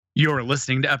You're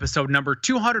listening to episode number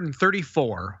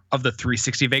 234 of the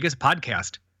 360 Vegas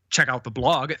podcast. Check out the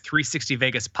blog at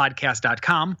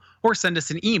 360vegaspodcast.com or send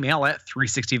us an email at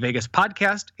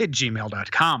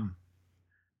 360vegaspodcast@gmail.com.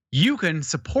 You can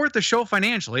support the show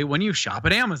financially when you shop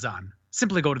at Amazon.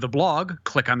 Simply go to the blog,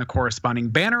 click on the corresponding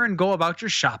banner, and go about your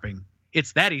shopping.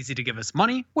 It's that easy to give us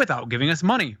money without giving us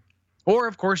money. Or,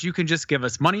 of course, you can just give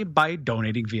us money by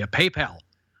donating via PayPal.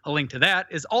 A link to that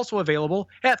is also available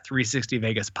at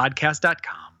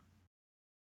 360vegaspodcast.com.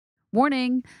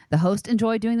 Warning, the host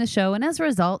enjoyed doing the show, and as a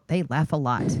result, they laugh a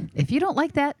lot. If you don't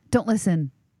like that, don't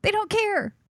listen. They don't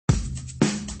care.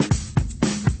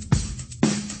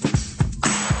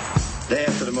 Day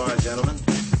after tomorrow, gentlemen,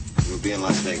 we'll be in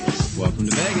Las Vegas. Welcome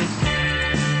to Vegas.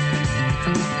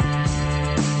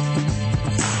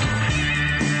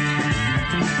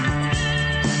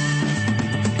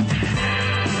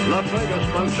 Las Vegas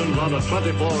functions on a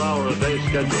 24-hour-a-day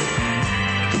schedule.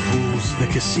 The pools, the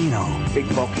casino. Big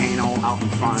volcano out in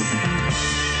front.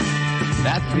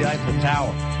 That's the Eiffel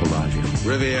Tower. Bellagio.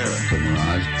 Riviera. The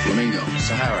Mirage. Flamingo.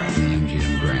 Sahara. The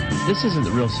MGM Grand. This isn't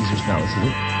the real Caesar's Palace, is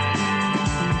it?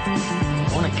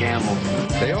 I want to gamble.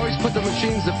 They always put the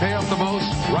machines that pay off the most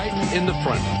right in the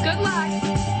front. Good luck.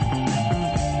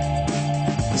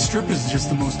 The Strip is just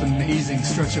the most amazing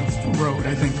stretch of road,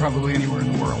 I think, probably anywhere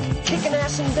in the world. Kicking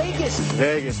ass in Vegas.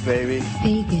 Vegas, baby.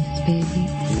 Vegas, baby.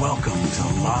 Welcome to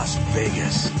Las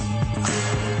Vegas.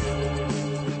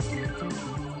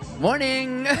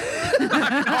 Morning.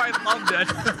 I loved it.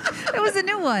 It was a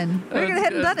new one. We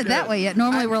hadn't done it that way yet.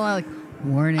 Normally, we're like,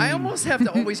 warning. I almost have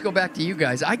to always go back to you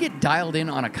guys. I get dialed in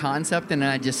on a concept and then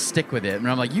I just stick with it. And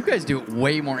I'm like, you guys do it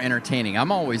way more entertaining.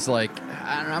 I'm always like,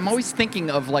 I'm always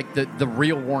thinking of like the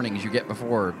real warnings you get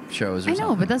before shows or I know,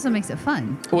 something. but that's what makes it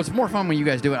fun. Well, it's more fun when you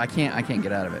guys do it. I can't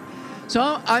get out of it.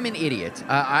 So I'm an idiot.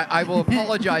 I will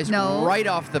apologize No. right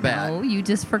off the bat. No, you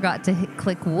just forgot to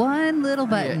click one little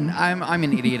button. I'm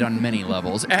an idiot on many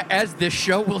levels, as this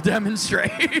show will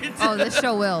demonstrate. Oh, this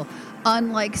show will.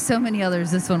 Unlike so many others,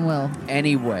 this one will.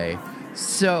 Anyway,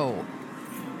 so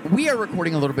we are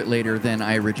recording a little bit later than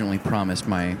I originally promised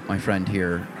my friend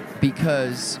here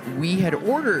because we had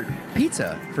ordered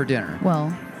pizza for dinner.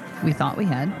 Well, we thought we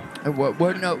had. No,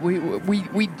 we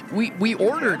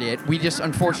ordered it. We just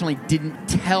unfortunately didn't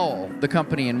tell the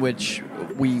company in which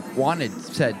we wanted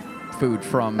said food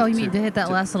from. Oh, you mean to hit that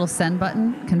last little send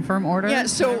button, confirm order? Yeah,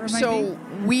 whatever it might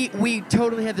be? we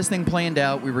totally had this thing planned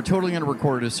out. We were totally going to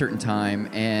record at a certain time,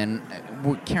 and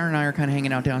Karen and I are kind of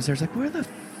hanging out downstairs like, where the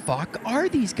fuck are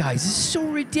these guys? This is so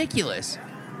ridiculous.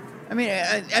 I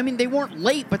mean, they weren't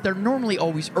late, but they're normally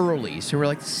always early. So we're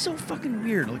like, this is so fucking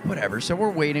weird. Like, whatever. So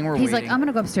we're waiting. He's like, I'm going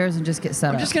to go upstairs and just get set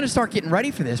up. I'm just going to start getting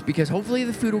ready for this because hopefully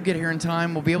the food will get here in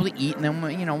time. We'll be able to eat, and then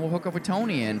we'll hook up with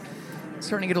Tony. And it's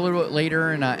starting to get a little bit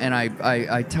later, and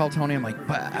I tell Tony, I'm like,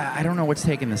 but I don't know what's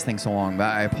taking this thing so long,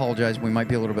 but I apologize. We might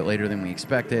be a little bit later than we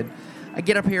expected. I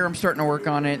get up here, I'm starting to work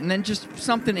on it, and then just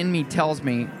something in me tells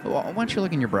me, well, why don't you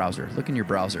look in your browser? Look in your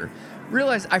browser.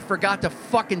 Realize I forgot to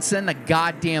fucking send the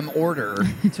goddamn order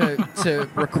to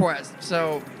request.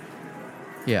 So,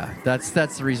 yeah, that's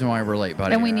the reason why we're late,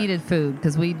 buddy. And we needed food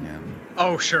because we... Yeah.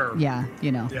 Oh, sure. Yeah,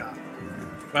 you know. Yeah.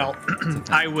 Well,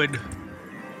 I would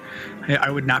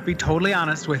not be totally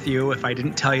honest with you if I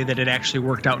didn't tell you that it actually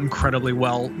worked out incredibly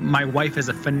well. My wife is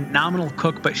a phenomenal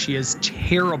cook, but she is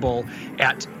terrible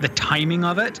at the timing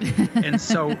of it. And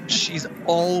so she's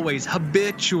always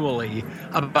habitually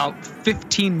about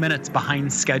 15 minutes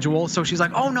behind schedule. So she's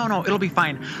like, oh, no, it'll be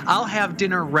fine. I'll have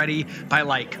dinner ready by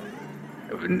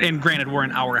and granted, we're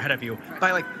an hour ahead of you,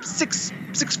 by like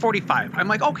 6:45. I'm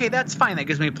like, okay, that's fine. That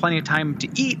gives me plenty of time to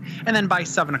eat. And then by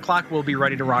 7 o'clock, we'll be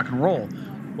ready to rock and roll.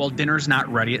 Well, dinner's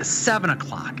not ready at 7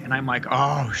 o'clock. And I'm like,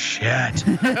 oh, shit.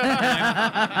 And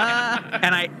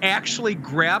I actually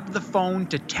grabbed the phone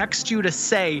to text you to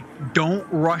say, don't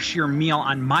rush your meal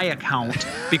on my account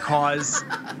because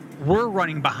we're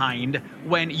running behind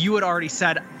when you had already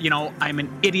said, I'm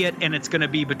an idiot and it's going to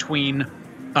be between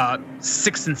 6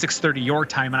 and 6:30 your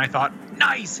time. And I thought,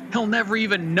 nice, he'll never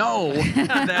even know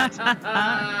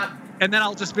that. And then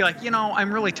I'll just be like,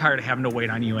 I'm really tired of having to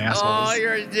wait on you assholes. Oh,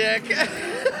 you're a dick.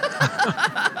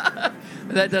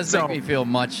 That does make me feel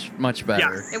much, much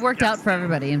better. Yes, It worked out for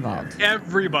everybody involved.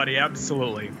 Everybody,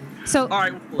 absolutely. So, all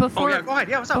right. Before, go ahead.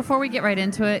 Yeah, what's up? Before we get right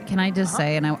into it, can I just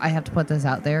say, and I have to put this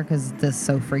out there because this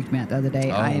so freaked me out the other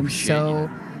day. I am so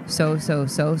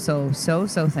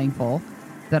thankful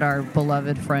that our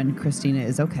beloved friend Christina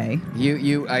is okay.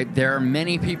 There are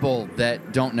many people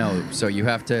that don't know, so you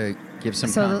have to give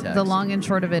some context. So the long and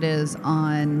short of it is,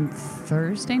 on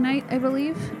Thursday night, I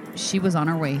believe, she was on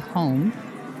her way home,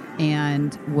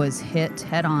 and was hit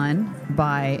head on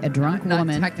by a drunk Not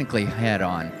woman. technically head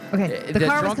on. Okay, the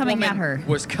car was drunk coming woman at her.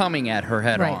 Was coming at her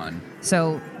head Right. on.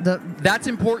 So That's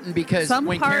important because some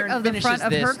when part Karen of the finishes front of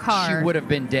this, her car she would have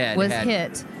been dead. was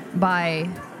hit by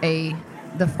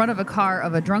the front of a car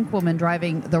of a drunk woman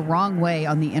driving the wrong way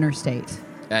on the interstate.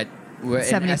 At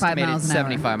 75 miles an hour.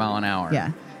 75 mile an hour.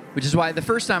 Yeah. Which is why the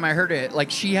first time I heard it,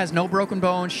 like, she has no broken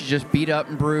bones. She's just beat up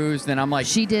and bruised. And I'm like,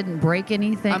 She didn't break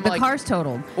anything. I'm The like- car's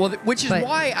totaled. well, which is But-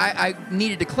 why I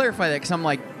needed to clarify that, because I'm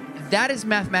like, that is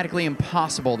mathematically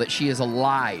impossible that she is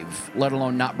alive, let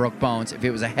alone not broke bones, if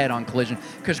it was a head-on collision.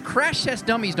 Because crash test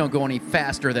dummies don't go any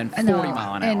faster than 40 No,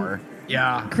 mile an and- hour.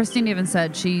 Yeah. Christine even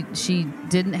said she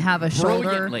didn't have a shoulder,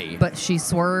 Brilliantly. but she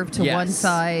swerved to one Yes.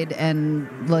 side and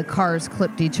the cars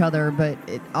clipped each other, but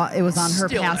it was on her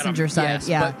Still at 'em, passenger side. yes,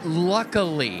 Yeah, But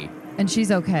luckily, and she's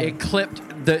okay. it clipped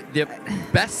the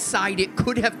best side it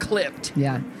could have clipped.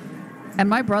 Yeah. And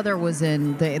my brother was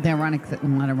in the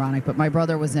not ironic, but my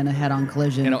brother was in a head-on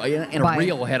collision. In a by-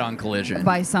 real head-on collision.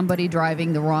 by somebody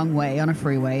driving the wrong way on a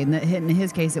freeway. And in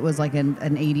his case, it was like an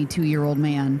 82-year-old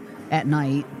man at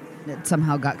night that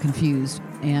somehow got confused.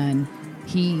 And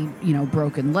he,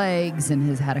 broken legs and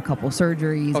has had a couple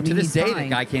surgeries. Oh, I mean, to this he's day, the fine.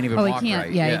 guy can't even Oh, walk he can't.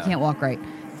 right. Yeah, Yeah. he can't walk right.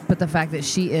 But the fact that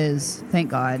she is, thank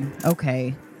God,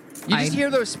 okay. You just hear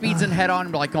those speeds and head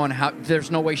on, like going, "How? There's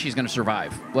no way she's going to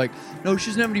survive." Like, no,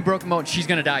 she's never any broken bones. She's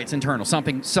going to die. It's internal.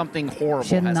 Something horrible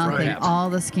She had has to nothing. happen. All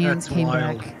the scans That's came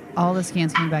wild. back. All the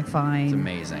scans came back fine. It's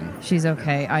amazing. She's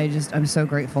okay. I'm so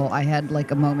grateful. I had like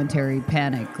a momentary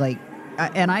panic,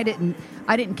 and I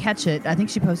didn't catch it. I think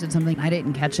she posted something. I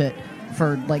didn't catch it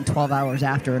for like 12 hours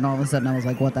after, and all of a sudden I was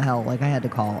like, what the hell? Like, I had to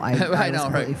call. I I was know,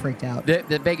 completely right? freaked out.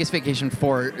 The Vegas Vacation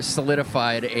 4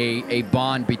 solidified a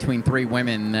bond between three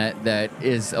women that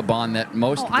is a bond that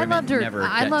most I women loved her. never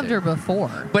I get loved to. her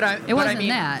before. But it wasn't I mean,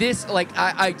 that. this, like,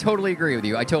 I totally agree with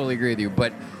you. I totally agree with you.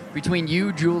 But between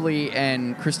you, Julie,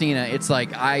 and Christina, it's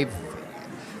like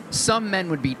some men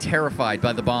would be terrified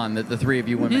by the bond that the three of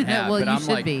you women have. Well, but you I'm should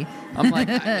like, be. I'm like,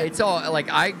 it's all like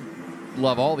I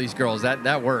love all these girls.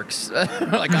 That works.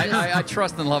 Like I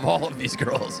trust and love all of these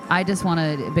girls. I just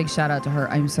wanted a big shout out to her.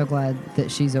 I'm so glad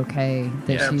that she's okay,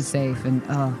 that Yes. she's safe, and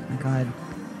oh my God,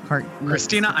 heart.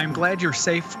 Christina, I'm glad you're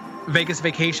safe. Vegas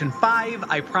Vacation 5,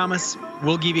 I promise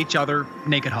we'll give each other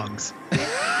naked hugs.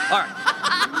 All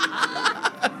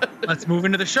right. Let's move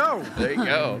into the show. There you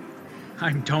go.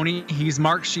 I'm Tony, he's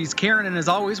Mark, she's Karen, and as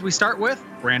always, we start with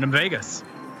Random Vegas.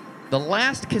 The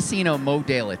last casino Mo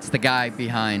Dalitz, the guy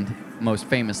behind most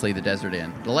famously the Desert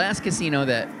Inn, the last casino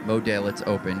that Mo Dalitz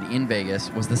opened in Vegas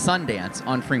was the Sundance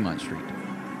on Fremont Street,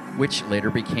 which later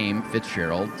became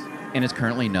Fitzgerald and is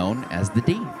currently known as the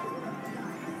D.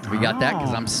 We got that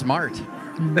because I'm smart.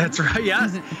 That's right,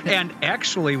 yes. And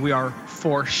actually, we are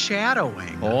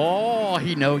foreshadowing. Oh,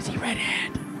 he knows he read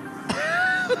it.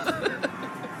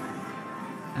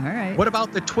 All right. What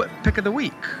about the pick of the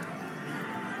week?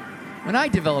 When I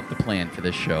developed the plan for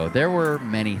this show, there were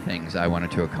many things I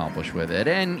wanted to accomplish with it,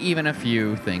 and even a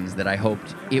few things that I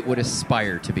hoped it would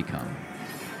aspire to become.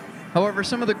 However,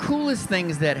 some of the coolest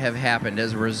things that have happened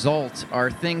as a result are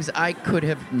things I could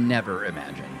have never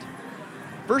imagined.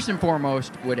 First and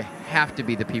foremost would have to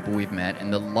be the people we've met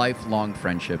and the lifelong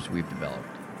friendships we've developed.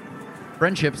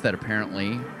 Friendships that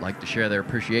apparently like to share their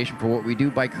appreciation for what we do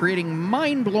by creating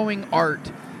mind-blowing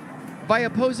art via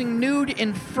posing nude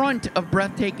in front of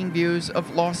breathtaking views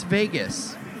of Las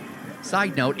Vegas.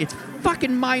 Side note, it's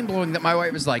fucking mind-blowing that my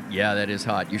wife was like, yeah, that is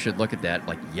hot. You should look at that.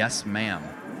 Like, yes, ma'am.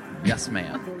 Yes,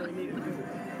 ma'am.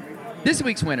 This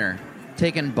week's winner,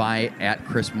 taken by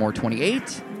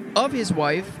 @ChrisMoore28, of his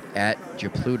wife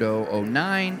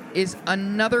 @Japluto09, is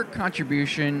another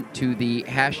contribution to the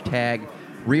hashtag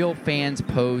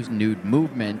 #RealFansPoseNude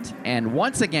movement, and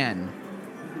once again,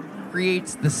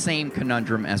 creates the same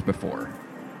conundrum as before.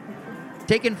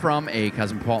 Taken from a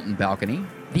Cosmopolitan balcony,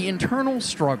 the internal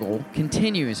struggle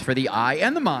continues for the eye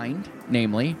and the mind,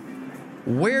 namely,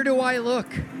 where do I look?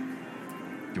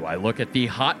 Do I look at the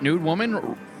hot nude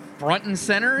woman front and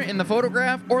center in the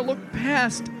photograph, or look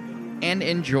past and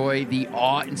enjoy the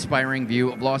awe-inspiring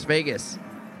view of Las Vegas?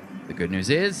 The good news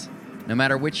is, no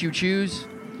matter which you choose,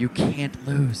 you can't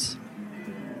lose.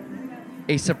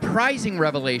 A surprising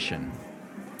revelation.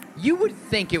 You would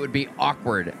think it would be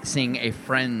awkward seeing a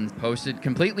friend posted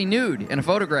completely nude in a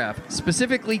photograph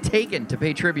specifically taken to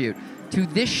pay tribute to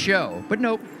this show. But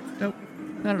nope,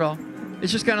 not at all.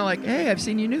 It's just kind of like, hey, I've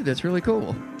seen you nude. That's really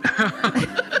cool.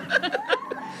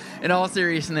 In all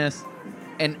seriousness,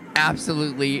 an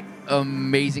absolutely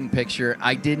amazing picture.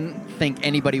 I didn't think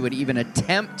anybody would even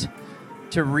attempt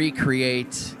to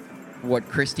recreate what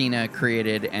Christina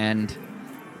created, and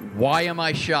Why am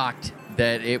I shocked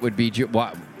that it would be?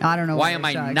 Why I don't know. Why you're am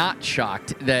I shocked. not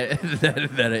shocked that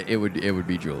it would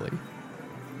be Julie?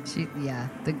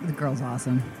 The girl's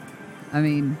awesome. I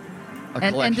mean,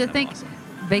 and collection to of think, awesome.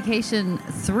 Vacation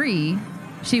 3,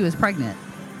 she was pregnant.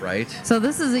 Right. So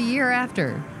this is a year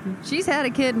after. She's had a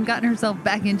kid and gotten herself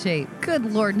back in shape. Good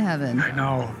Lord in heaven. I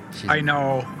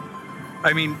know.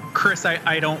 I mean, Chris,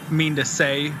 I don't mean to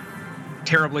say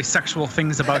terribly sexual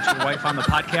things about your wife on the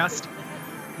podcast,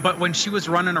 but when she was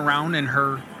running around in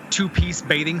her 2-piece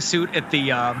bathing suit at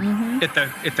the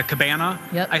at the cabana,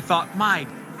 Yep. I thought, my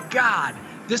God,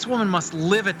 this woman must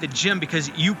live at the gym, because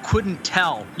you couldn't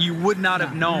tell. You would not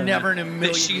have known Never in a million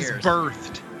that she's years.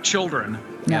 birthed children.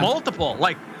 Yeah. Multiple,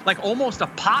 like almost a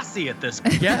posse at this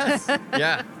point. Yes.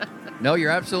 Yeah. No,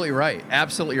 you're absolutely right.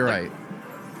 Absolutely right.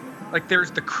 Like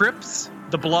there's the Crips,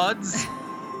 the Bloods,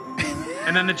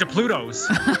 and then the Japlutos.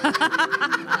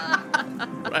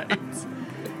 Right.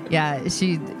 Yeah,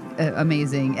 she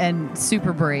amazing and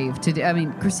super brave to do. I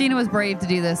mean, Christina was brave to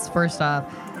do this first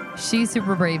off. She's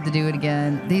super brave to do it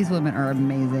again. These women are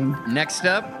amazing. Next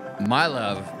up, my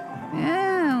love.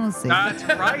 Yeah, we'll see. That's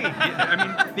right.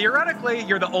 I mean, theoretically,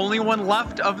 you're the only one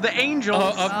left of the Angels.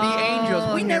 Of the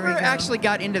Angels. We here never we go. actually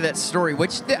got into that story,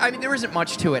 which, I mean, there isn't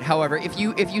much to it. However, if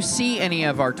you see any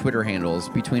of our Twitter handles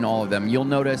between all of them, you'll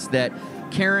notice that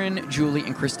Karen, Julie,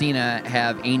 and Christina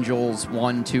have Angels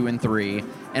 1, 2, and 3.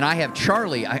 And I have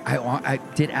Charlie. I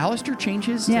did Alistair change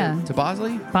his to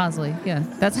Bosley? Bosley, yeah.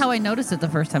 That's how I noticed it the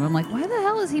first time. I'm like, why the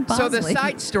hell is he Bosley? So the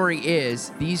side story is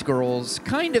these girls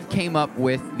kind of came up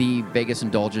with the Vegas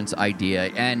Indulgence idea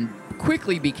and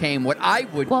quickly became what I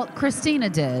would... Well, Christina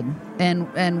did,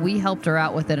 and we helped her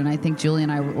out with it, and I think Julie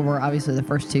and I were obviously the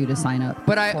first two to sign up.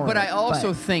 But I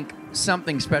also think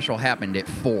something special happened at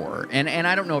 4, and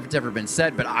I don't know if it's ever been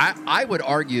said, but I would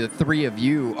argue the three of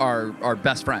you are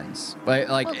best friends.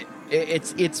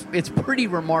 It's pretty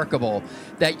remarkable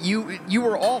that you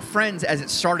were all friends as it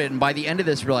started, and by the end of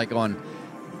this, you're like going,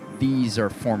 these are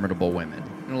formidable women.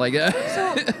 Like,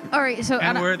 all right, so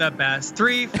and we're the best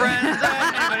 3 friends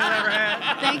that anybody's ever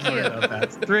had. Thank you. We're the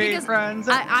best 3 Because friends.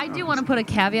 I do want to put a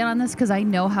caveat on this because I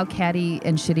know how catty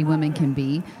and shitty women can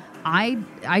be. I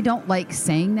don't like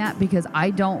saying that because I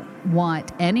don't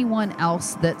want anyone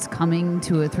else that's coming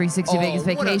to a 360 Vegas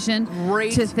vacation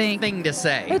great to think thing to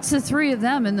say. it's the 3 of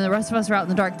them and the rest of us are out in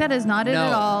the dark. That is not it No,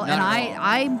 at all. not And at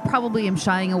all. I probably am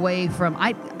shying away from.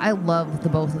 I love the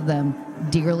both of them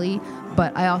dearly,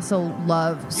 but I also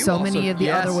love many of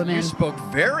the other women. You spoke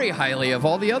very highly of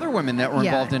all the other women that were Yeah.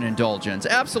 involved in Indulgence.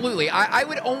 Absolutely. I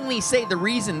would only say the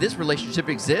reason this relationship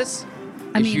exists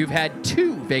is you've had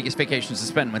 2 Vegas vacations to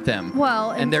spend with them.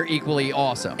 Well, and they're equally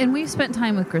awesome. And we've spent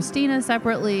time with Christina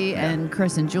separately, and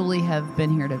Chris and Julie have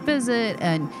been here to visit.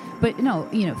 But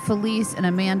Felice and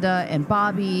Amanda and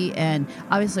Bobby, and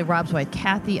obviously Rob's wife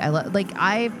Kathy.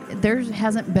 There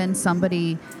hasn't been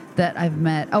somebody that I've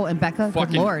met. Oh, and Becca.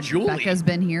 Fucking Good Lord, Julie. Becca's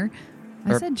been here.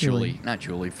 I said Julie. Not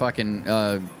Julie. Fucking,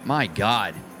 my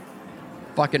God.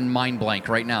 Fucking mind blank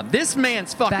right now. This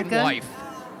man's fucking Becca? wife.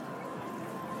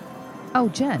 Oh,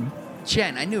 Jen.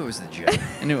 Jen. I knew it was the J.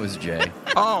 I knew it was J.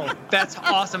 Oh, that's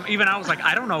awesome. Even I was like,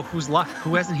 I don't know who's left.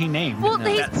 Who hasn't he named? Well,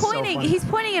 That's he's pointing. funny. He's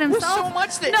pointing at himself. so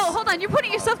much that- No, hold on. You're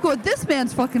pointing at yourself. Going, this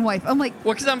man's fucking wife. I'm like,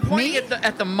 Well, because I'm pointing Me?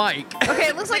 at the mic. okay,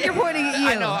 it looks like you're pointing at you.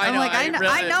 I know, I'm like, I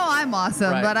know I'm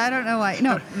awesome, Right. but I don't know why.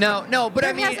 No, No, but there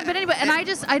I mean, hasn't been anybody, and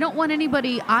I don't want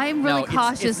anybody. I'm really it's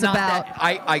cautious not about.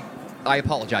 that. I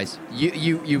apologize.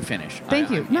 You finish. Thank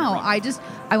you. No, I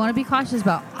want to be cautious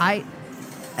about.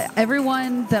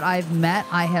 Everyone that I've met,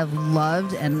 I have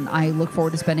loved, and I look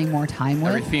forward to spending more time with.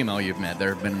 Every female you've met,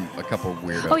 there have been a couple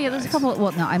weirdo. Oh yeah, there's a guys. couple.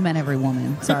 Well, no, I met every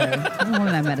woman. Sorry, every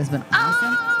woman I met has been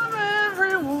awesome.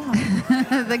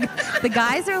 the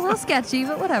guys are a little sketchy,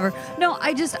 but whatever. No,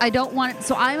 I don't want it.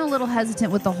 So I'm a little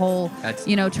hesitant with the whole, That's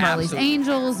Charlie's absolutely-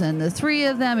 Angels and the 3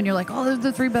 of them, and you're like, oh, they're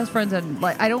the 3 best friends, and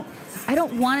like I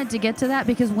don't want it to get to that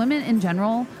because women in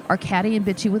general are catty and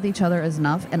bitchy with each other as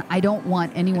enough, and I don't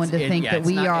want anyone to think that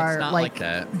we are not like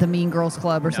that. the Mean Girls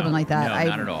Club or something like that. no, I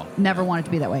not at all. never want it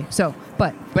to be that way. So,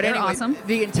 but they're anyway, awesome.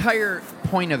 The entire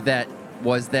point of that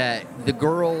was that the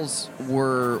girls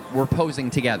were posing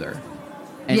together.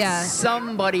 And Yeah.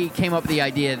 somebody came up with the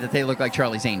idea that they look like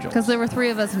Charlie's Angels. Because there were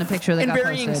 3 of us in a picture that in got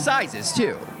varying posted. sizes,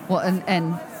 too. Well,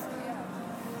 and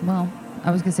I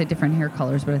was gonna say different hair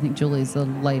colors, but I think Julie's the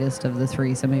lightest of the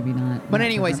 3, so maybe not. But not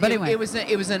anyways, different. But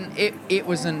it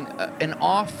was an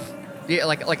off,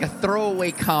 like a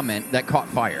throwaway comment that caught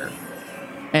fire.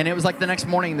 And it was like the next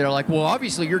morning, they're like, well,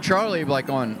 obviously you're Charlie. Like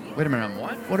going, wait a minute, I'm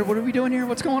what? What are we doing here?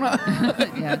 What's going on?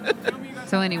 Yeah.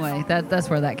 So anyway, that's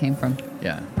where that came from.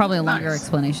 Yeah. Probably a longer Nice.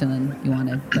 explanation than you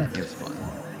wanted. But It was fun.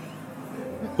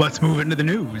 Let's move into the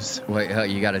news. Wait,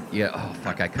 you got to, oh,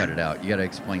 fuck, I cut it out. You got to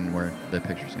explain where the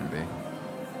picture's going to be.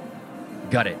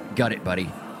 Got it,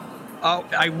 buddy. Oh,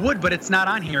 I would, but it's not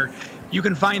on here. You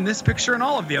can find this picture and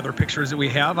all of the other pictures that we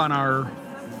have on our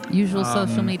usual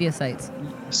social media sites.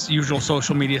 usual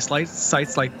social media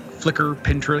sites like Flickr,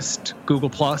 Pinterest, Google+,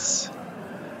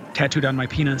 tattooed on my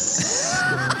penis.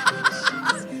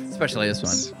 Especially this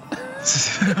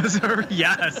one.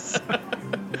 Yes. I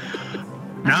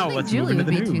Now think let's Julie move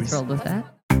into would the be too news. thrilled with that.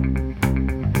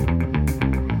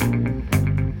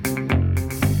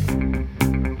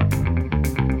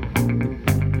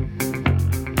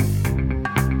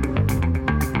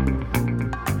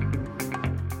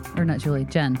 Or not Julie,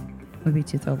 Jen would be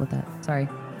too thrilled with that. Sorry.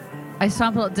 I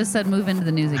just said move into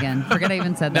the news again. Forget I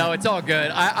even said that. No, it's all good.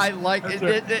 I like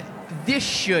it. This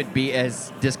should be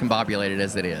as discombobulated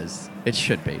as it is. It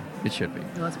should be. It should be.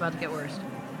 Well, it's about to get worse.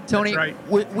 Tony, right.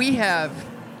 we have,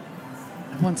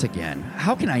 once again,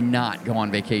 how can I not go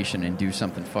on vacation and do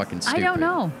something fucking stupid? I don't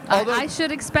know. Although- I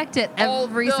should expect it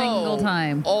every single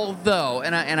time. Although,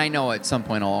 and I know at some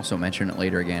point I'll also mention it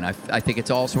later again, I think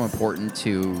it's also important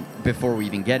to, before we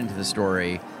even get into the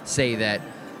story, say that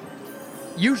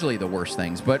usually the worst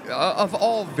things, but of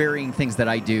all varying things that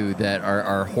I do that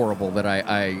are horrible, that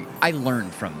I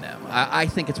learn from them. I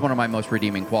think it's one of my most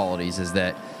redeeming qualities is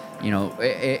that, you know,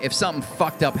 if something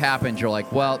fucked up happens, you're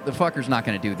like, well, the fucker's not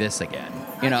going to do this again.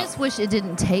 You know, I just wish it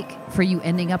didn't take for you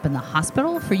ending up in the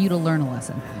hospital for you to learn a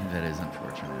lesson. that is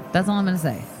unfortunate. That's all I'm going to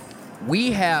say.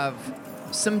 We have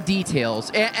some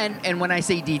details, and when I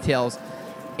say details,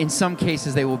 in some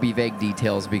cases they will be vague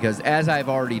details because, as I've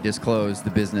already disclosed,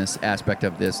 the business aspect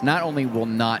of this not only will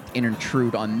not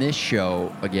intrude on this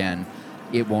show again,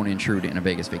 it won't intrude in a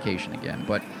Vegas vacation again.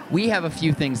 But we have a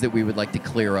few things that we would like to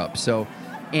clear up. So,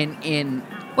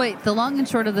 Wait, the long and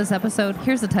short of this episode,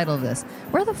 here's the title of this.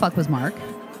 Where the fuck was Mark?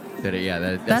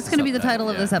 That's going to be the title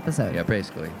of this episode. Yeah,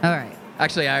 basically. All right.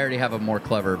 Actually, I already have a more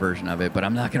clever version of it, but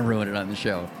I'm not going to ruin it on the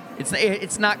show.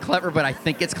 It's not clever, but I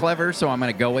think it's clever, so I'm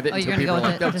going to go with it. Oh, you're until gonna people go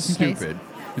are like, with it that's just in case? stupid.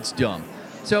 It's dumb.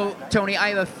 So, Tony, I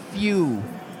have a few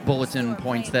bulletin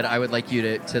points that I would like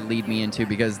you to lead me into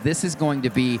because this is going to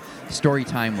be story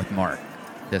time with Mark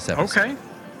this episode. Okay,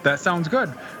 that sounds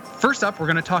good. First up, we're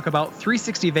going to talk about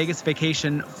 360 Vegas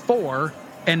Vacation 4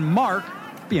 and Mark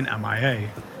being MIA.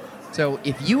 So,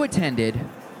 if you attended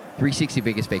 360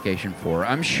 Vegas Vacation 4,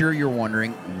 I'm sure you're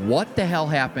wondering what the hell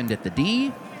happened at the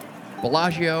D,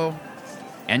 Bellagio,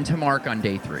 and to Mark on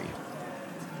day 3.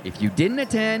 If you didn't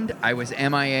attend, I was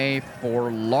MIA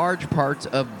for large parts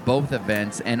of both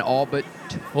events and all but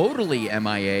totally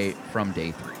MIA from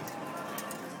day 3.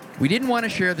 We didn't want to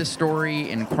share this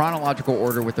story in chronological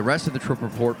order with the rest of the trip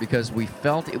report because we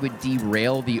felt it would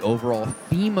derail the overall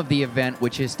theme of the event,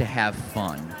 which is to have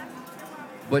fun,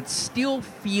 but still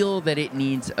feel that it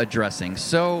needs addressing.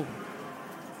 So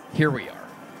here we are.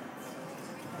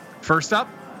 First up,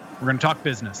 we're going to talk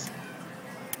business.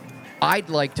 I'd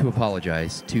like to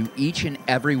apologize to each and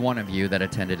every one of you that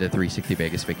attended a 360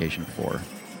 Vegas Vacation 4,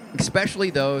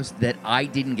 especially those that I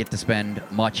didn't get to spend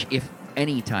much, if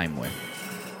any, time with.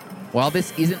 While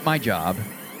this isn't my job,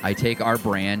 I take our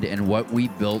brand and what we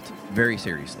built very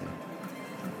seriously.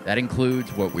 That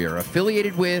includes what we are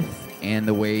affiliated with and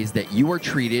the ways that you are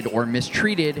treated or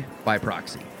mistreated by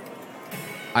proxy.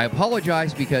 I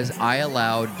apologize because I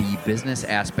allowed the business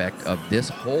aspect of this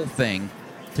whole thing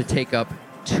to take up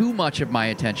too much of my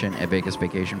attention at Vegas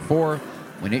Vacation 4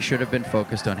 when it should have been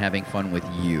focused on having fun with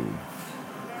you.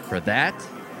 For that,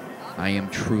 I am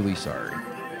truly sorry.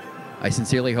 I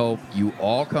sincerely hope you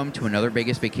all come to another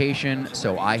Vegas vacation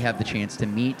so I have the chance to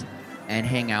meet and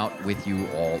hang out with you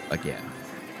all again.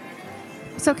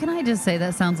 So can I just say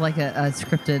that sounds like a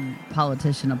scripted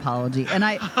politician apology? And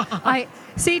I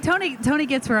see Tony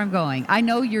gets where I'm going. I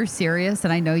know you're serious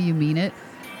and I know you mean it,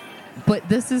 but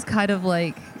this is kind of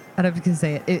like, I don't know if you can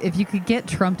say it. If you could get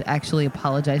Trump to actually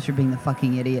apologize for being the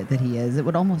fucking idiot that he is, it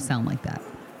would almost sound like that.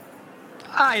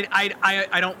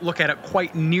 I don't look at it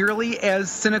quite nearly as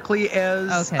cynically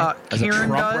as Okay. As a Karen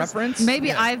Trump does. reference?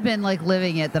 Maybe I've been like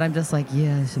living it that I'm just like,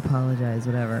 yeah, I should apologize,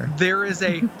 whatever. There is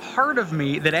a part of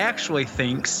me that actually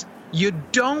thinks you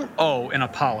don't owe an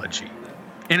apology.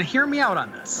 And hear me out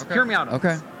on this. Okay. Hear me out on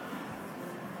Okay. this.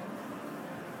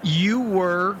 You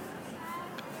were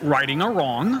righting a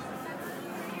wrong.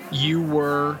 You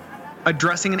were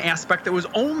addressing an aspect that was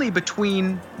only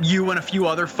between you and a few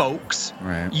other folks.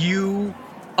 Right. You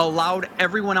allowed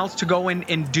everyone else to go in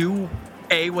and do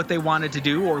A, what they wanted to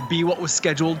do, or B, what was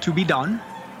scheduled to be done.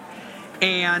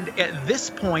 And at this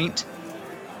point,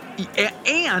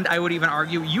 and I would even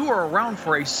argue, you were around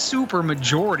for a super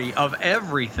majority of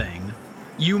everything.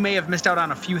 You may have missed out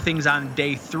on a few things on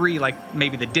day 3, like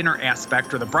maybe the dinner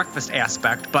aspect or the breakfast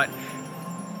aspect, but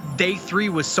day 3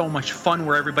 was so much fun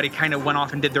where everybody kind of went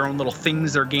off and did their own little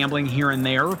things, their gambling here and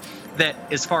there, that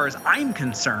as far as I'm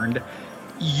concerned,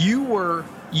 you were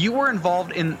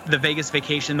involved in the Vegas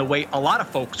vacation the way a lot of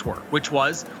folks were, which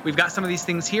was, we've got some of these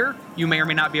things here. You may or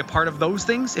may not be a part of those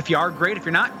things. If you are, great. If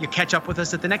you're not, you catch up with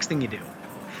us at the next thing you do.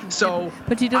 So,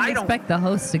 but you don't expect the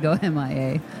host to go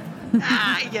MIA.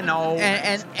 You know,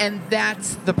 and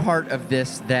that's the part of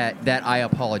this that I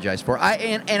apologize for.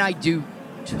 I do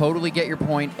totally get your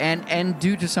point, and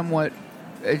do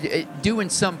in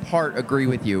some part agree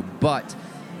with you. But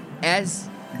as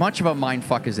much of a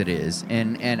mindfuck as it is,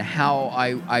 and how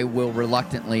I will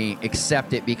reluctantly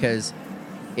accept it because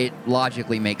it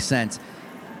logically makes sense.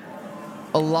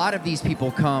 A lot of these people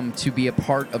come to be a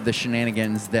part of the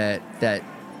shenanigans that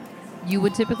you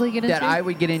would typically get into? That I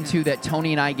would get into, that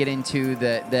Tony and I get into,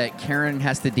 that Karen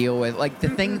has to deal with, like the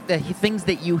things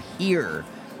that you hear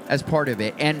as part of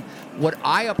it. And what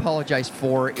I apologize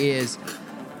for is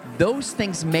those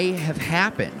things may have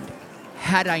happened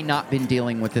had I not been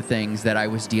dealing with the things that I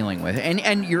was dealing with. And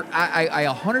I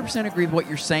 100% agree with what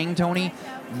you're saying, Tony.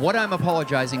 What I'm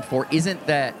apologizing for isn't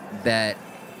that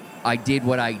I did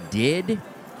what I did.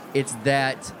 It's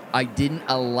that I didn't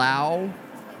allow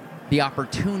the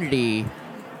opportunity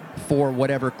for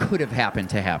whatever could have happened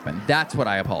to happen. That's what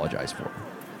I apologize for.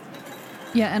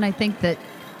 Yeah, and I think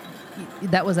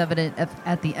that was evident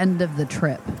at the end of the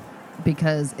trip,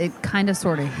 because it kind of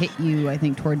sort of hit you, I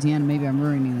think, towards the end. Maybe I'm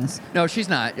ruining this. No, she's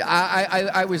not.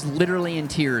 I was literally in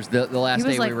tears the last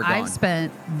day we were gone. I've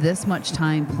spent this much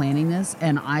time planning this,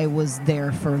 and I was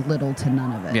there for little to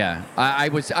none of it. Yeah, I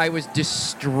was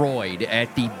destroyed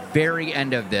at the very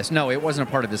end of this. No, it wasn't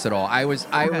a part of this at all. I was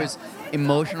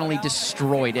emotionally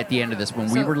destroyed at the end of this when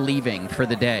we were leaving for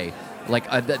the day. Like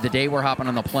the day we're hopping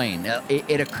on the plane,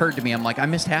 it occurred to me. I'm like, I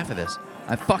missed half of this.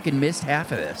 I fucking missed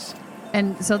half of this.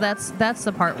 And so that's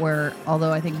the part where,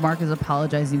 although I think Mark is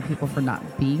apologizing to people for not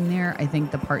being there, I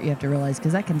think the part you have to realize,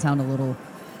 because that can sound a little,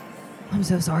 I'm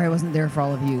so sorry I wasn't there for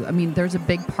all of you. I mean, there's a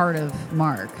big part of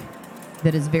Mark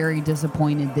that is very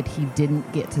disappointed that he didn't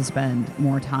get to spend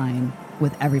more time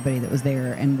with everybody that was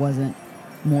there and wasn't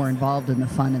more involved in the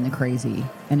fun and the crazy,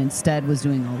 and instead was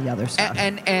doing all the other stuff.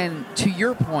 And to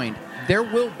your point, there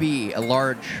will be a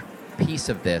large piece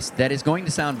of this that is going to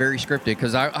sound very scripted,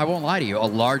 because I won't lie to you, a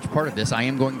large part of this I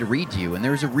am going to read to you, and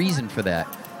there's a reason for that,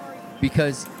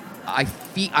 because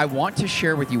I want to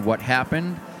share with you what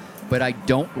happened, but I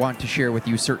don't want to share with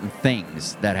you certain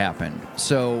things that happened.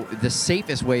 So the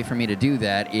safest way for me to do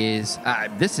that is,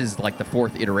 this is like the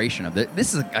 4th iteration of it.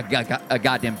 This is a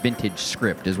goddamn vintage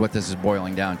script is what this is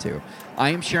boiling down to. I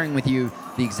am sharing with you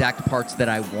the exact parts that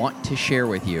I want to share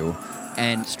with you,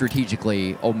 and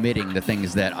strategically omitting the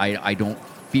things that I don't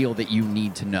feel that you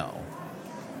need to know.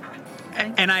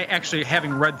 And I actually,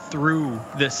 having read through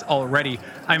this already,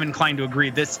 I'm inclined to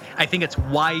agree. I think it's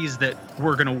wise that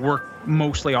we're going to work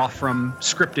mostly off from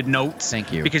scripted notes.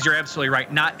 Thank you. Because you're absolutely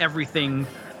right. Not everything.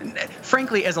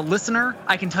 Frankly, as a listener,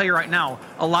 I can tell you right now,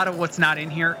 a lot of what's not in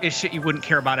here is shit you wouldn't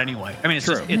care about anyway. I mean, it's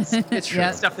true. It's true.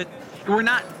 Yeah. Stuff that we're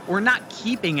not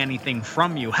keeping anything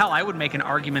from you. Hell, I would make an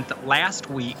argument that last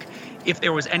week, if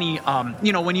there was any,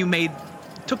 when you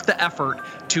took the effort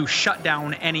to shut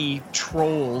down any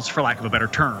trolls, for lack of a better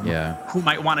term, who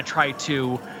might want to try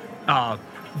to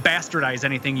bastardize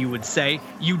anything you would say,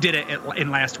 you did it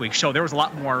in last week's show. There was a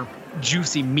lot more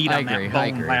juicy meat on that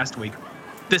bone last week.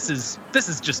 This is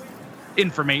just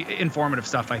informative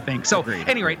stuff, I think. So, at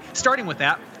any rate, starting with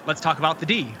that, let's talk about the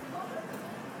D.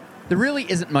 There really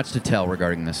isn't much to tell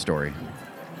regarding this story.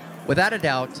 Without a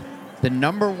doubt, the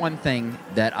number one thing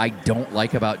that I don't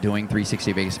like about doing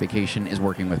 360 Vegas Vacation is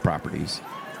working with properties.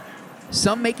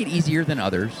 Some make it easier than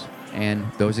others,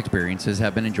 and those experiences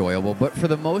have been enjoyable, but for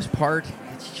the most part,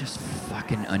 it's just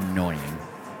fucking annoying.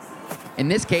 In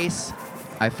this case,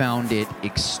 I found it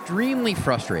extremely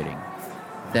frustrating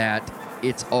that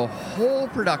it's a whole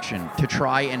production to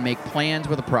try and make plans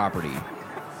with a property.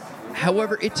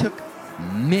 However, it took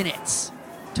minutes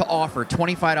to offer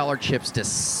 $25 chips to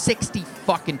 60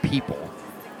 fucking people.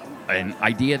 An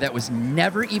idea that was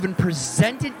never even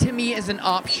presented to me as an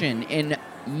option in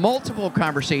multiple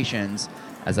conversations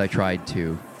as I tried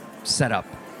to set up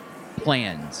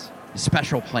plans,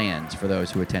 special plans for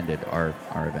those who attended our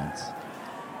events.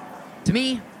 To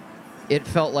me, it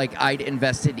felt like I'd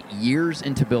invested years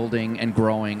into building and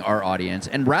growing our audience,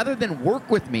 and rather than work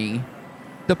with me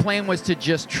The plan was to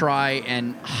just try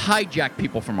and hijack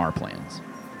people from our plans.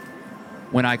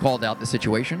 When I called out the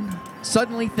situation,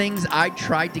 suddenly things I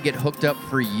tried to get hooked up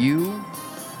for you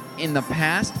in the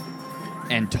past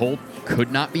and told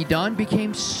could not be done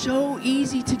became so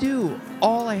easy to do.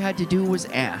 All I had to do was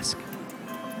ask.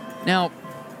 Now,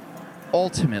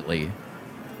 ultimately,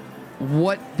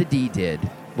 what the D did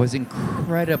was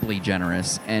incredibly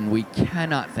generous, and we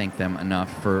cannot thank them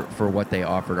enough for what they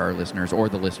offered our listeners, or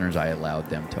the listeners I allowed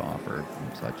them to offer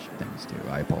such things to.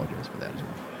 I apologize for that as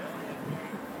well.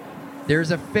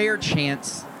 There's a fair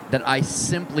chance that I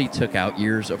simply took out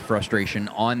years of frustration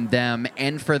on them,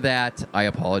 and for that, I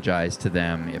apologize to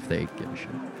them if they give a shit.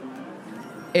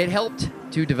 It helped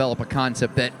to develop a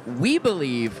concept that we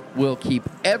believe will keep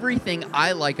everything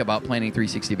I like about planning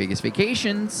 360 Vegas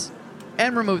vacations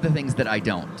and remove the things that I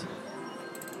don't.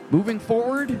 Moving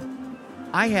forward,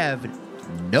 I have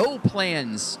no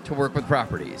plans to work with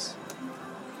properties.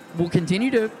 We'll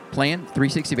continue to plan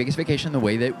 360 Vegas vacation the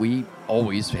way that we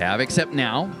always have, except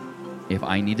now, if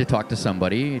I need to talk to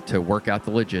somebody to work out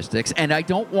the logistics, and I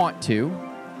don't want to,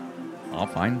 I'll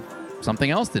find something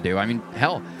else to do. I mean,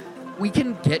 hell, we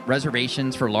can get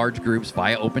reservations for large groups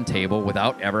via OpenTable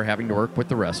without ever having to work with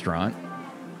the restaurant.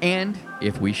 And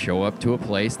if we show up to a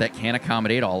place that can't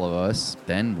accommodate all of us,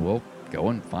 then we'll go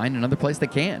and find another place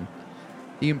that can.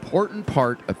 The important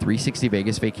part of 360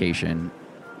 Vegas Vacation,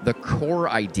 the core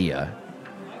idea,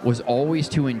 was always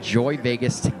to enjoy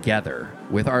Vegas together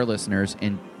with our listeners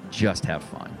and just have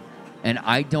fun. And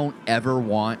I don't ever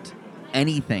want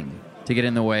anything to get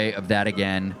in the way of that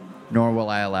again, nor will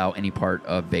I allow any part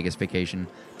of Vegas Vacation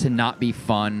to not be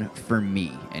fun for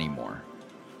me anymore.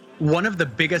 One of the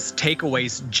biggest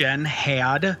takeaways Jen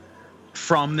had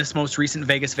from this most recent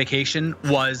Vegas vacation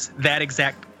was that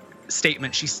exact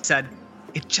statement. She said,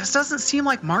 it just doesn't seem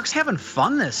like Mark's having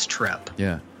fun this trip.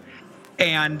 Yeah.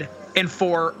 And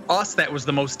for us, that was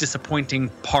the most disappointing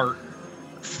part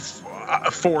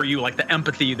for you, like the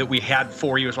empathy that we had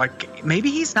for you is like, maybe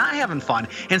he's not having fun.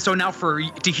 And so now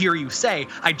to hear you say,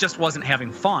 I just wasn't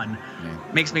having fun,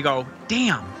 makes me go,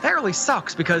 damn, that really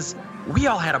sucks, because we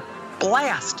all had a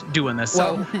blast doing this.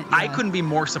 So yeah. I couldn't be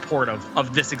more supportive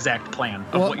of this exact plan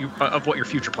of what your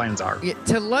future plans are.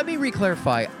 Let me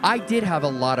re-clarify, I did have a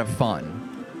lot of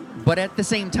fun, but at the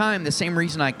same time, the same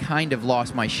reason I kind of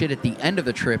lost my shit at the end of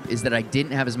the trip is that I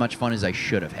didn't have as much fun as I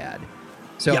should have had.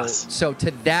 So, yes. So to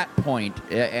that point,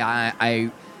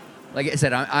 I like I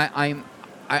said,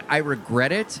 I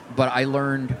regret it, but I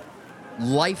learned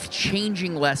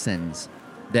life-changing lessons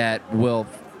that will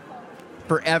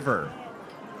forever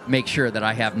make sure that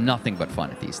I have nothing but fun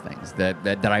at these things.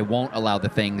 That I won't allow the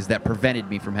things that prevented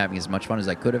me from having as much fun as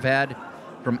I could have had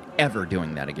from ever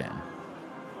doing that again.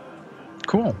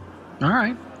 Cool. All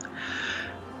right.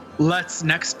 Let's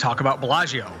next talk about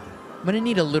Bellagio. I'm going to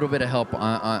need a little bit of help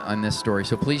on this story,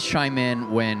 so please chime in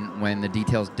when the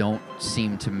details don't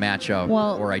seem to match up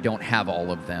or I don't have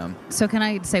all of them. So can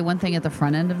I say one thing at the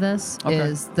front end of this? Okay.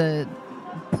 Is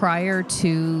prior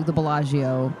to the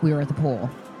Bellagio, we were at the pool.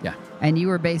 Yeah. And you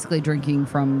were basically drinking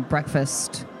from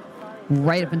breakfast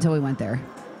right up until we went there.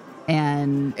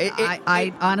 And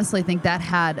I honestly think that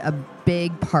had a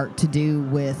big part to do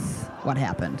with what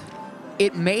happened.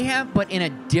 It may have, but in a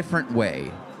different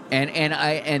way.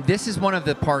 And this is one of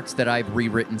the parts that I've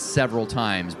rewritten several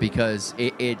times because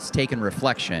it's taken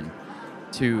reflection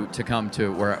to come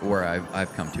to where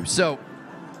I've come to. So,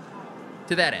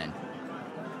 to that end,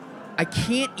 I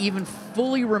can't even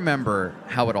fully remember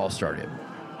how it all started.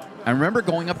 I remember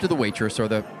going up to the waitress or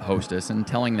the hostess and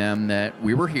telling them that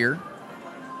we were here,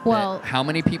 how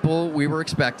many people we were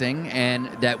expecting, and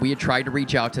that we had tried to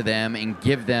reach out to them and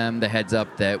give them the heads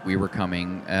up that we were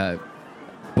coming,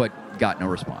 but got no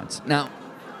response. Now,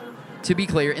 to be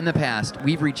clear, in the past,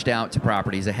 we've reached out to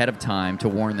properties ahead of time to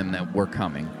warn them that we're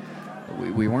coming.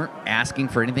 We weren't asking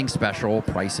for anything special,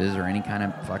 prices, or any kind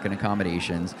of fucking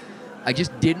accommodations. I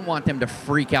just didn't want them to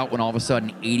freak out when all of a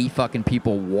sudden 80 fucking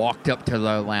people walked up to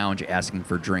the lounge asking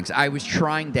for drinks. I was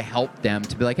trying to help them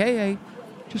to be like, hey,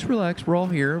 just relax, we're all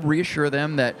here. Reassure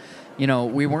them that,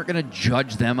 we weren't going to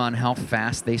judge them on how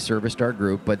fast they serviced our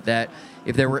group, but that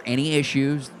if there were any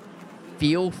issues,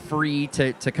 feel free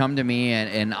to come to me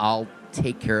and I'll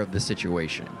take care of the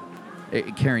situation.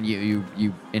 Karen,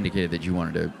 you indicated that you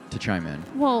wanted to chime in.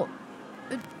 Well,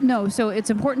 no. So it's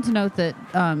important to note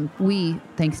that we,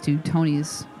 thanks to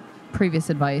Tony's previous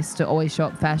advice to always show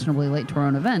up fashionably late to our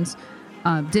own events,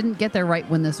 didn't get there right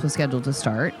when this was scheduled to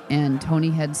start. And Tony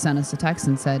had sent us a text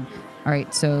and said, all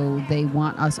right, so they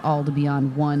want us all to be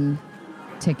on one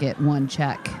ticket, one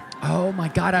check. Oh my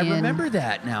God, I in- remember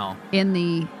that now. in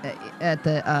the at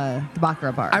the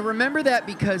Baccarat bar. I remember that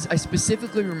because I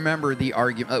specifically remember the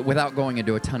argument, without going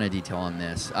into a ton of detail on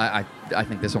this. I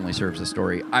think this only serves the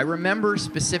story. I remember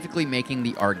specifically making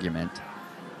the argument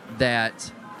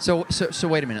that, so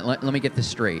wait a minute, let me get this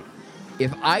straight.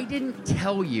 If I didn't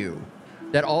tell you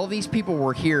that all these people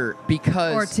were here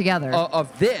because Or together.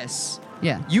 of this,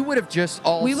 Yeah. you would have just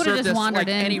all We would have served just us wandered like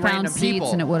in, any found random seats,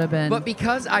 people. and it would have been- But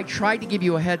because I tried to give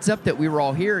you a heads up that we were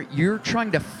all here, you're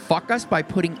trying to fuck us by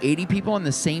putting 80 people on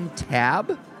the same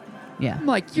tab? Yeah. I'm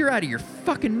like, you're out of your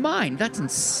fucking mind. That's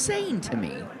insane to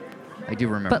me. I do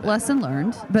remember But that. lesson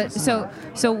learned. But Lesson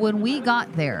so when we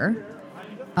got there,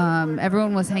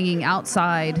 everyone was hanging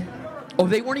outside. Oh,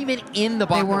 they weren't even in the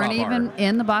Baccarat They weren't bar. even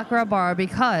in the Baccarat bar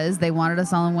because they wanted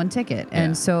us all in one ticket. Yeah.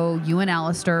 And so you and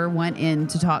Alistair went in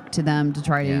to talk to them to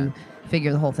try to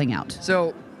figure the whole thing out.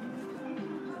 So,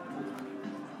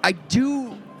 I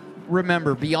do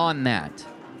remember beyond that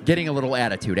getting a little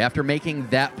attitude. After making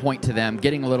that point to them,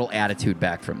 getting a little attitude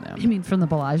back from them. You mean from the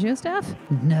Bellagio staff?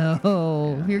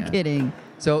 No, you're kidding.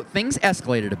 So things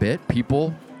escalated a bit.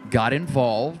 People got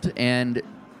involved, and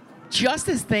just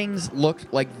as things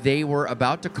looked like they were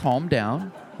about to calm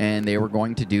down and they were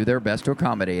going to do their best to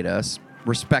accommodate us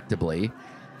respectably,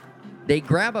 they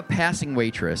grab a passing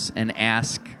waitress and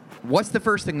ask, "What's the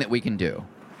first thing that we can do?"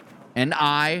 And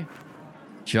I,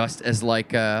 just as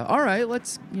like, all right,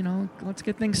 let's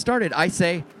get things started. I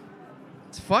say,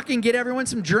 let's fucking get everyone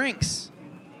some drinks.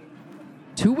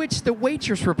 To which the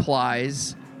waitress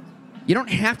replies, "You don't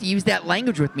have to use that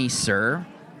language with me, sir."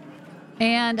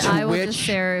 And To I will which-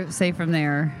 just say from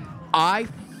there, I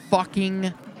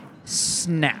fucking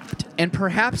snapped. And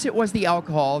perhaps it was the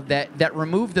alcohol that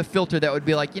removed the filter that would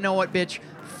be like, you know what, bitch?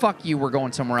 Fuck you, we're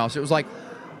going somewhere else. It was like,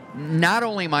 not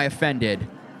only am I offended,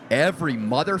 every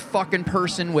motherfucking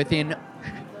person within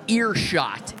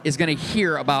earshot is going to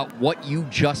hear about what you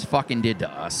just fucking did to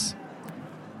us.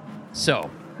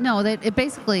 So, no, that it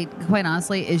basically, quite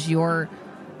honestly, is your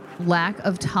lack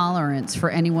of tolerance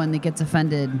for anyone that gets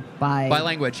offended by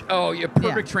language. Oh, yeah,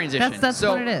 perfect Yeah. transition. That's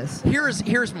So what it is.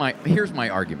 Here's my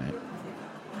argument.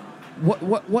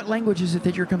 What language is it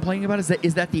that you're complaining about?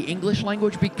 Is that the English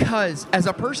language? Because as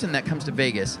a person that comes to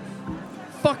Vegas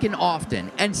fucking often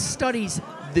and studies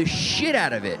the shit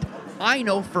out of it, I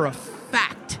know for a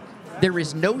fact there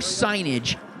is no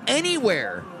signage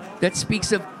anywhere that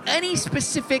speaks of any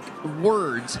specific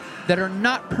words that are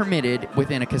not permitted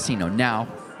within a casino. Now,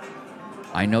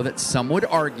 I know that some would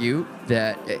argue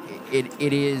that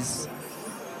it is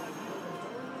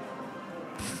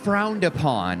frowned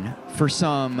upon for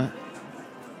some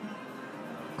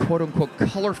quote-unquote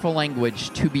colorful language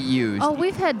to be used. Oh,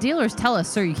 we've had dealers tell us,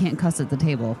 "Sir, you can't cuss at the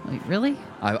table." Like, really?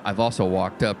 I've also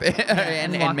walked up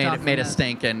and walked made off made a from that.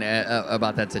 stink and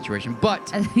about that situation. But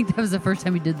I think that was the first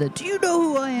time we did the, "Do you know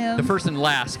who I am?" the first and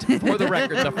last, for the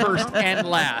record, the first and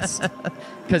last.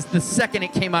 Because the second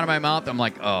it came out of my mouth, I'm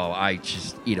like, oh, I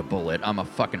just eat a bullet. I'm a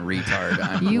fucking retard.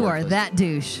 I'm You are worthless. that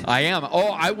douche. I am.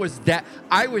 Oh, I was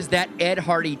that Ed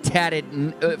Hardy tatted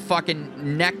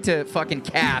fucking neck to fucking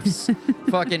calves,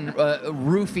 fucking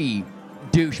roofie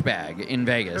douchebag in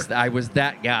Vegas. I was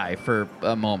that guy for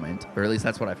a moment, or at least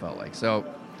that's what I felt like. So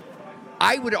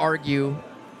I would argue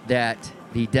that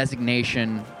the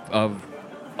designation of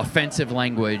offensive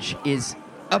language is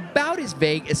about as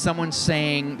vague as someone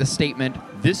saying the statement,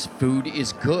 "This food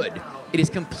is good." It is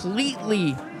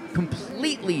completely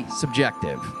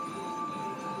subjective.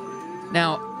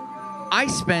 Now, I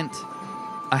spent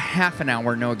a half an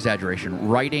hour, no exaggeration,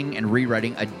 writing and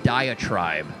rewriting a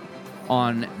diatribe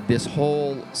on this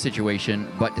whole situation,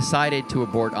 but decided to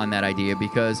abort on that idea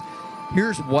because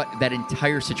here's what that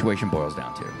entire situation boils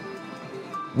down to.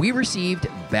 We received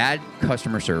bad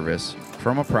customer service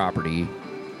from a property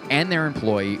and their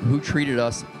employee who treated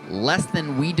us less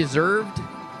than we deserved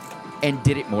and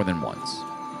did it more than once.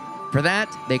 For that,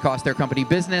 they cost their company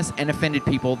business and offended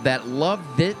people that love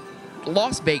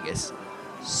Las Vegas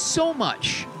so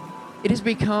much. It has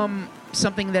become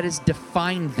something that has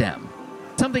defined them.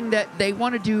 Something that they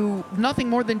want to do nothing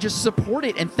more than just support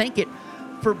it and thank it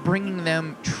for bringing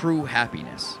them true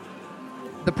happiness.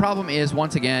 The problem is,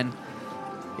 once again,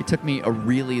 it took me a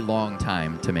really long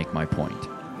time to make my point.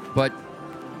 But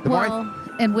the more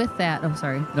And with that, oh,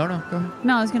 sorry. No, go ahead.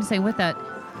 No, I was going to say with that,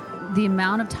 the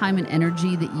amount of time and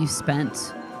energy that you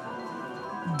spent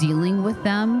dealing with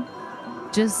them,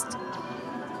 just,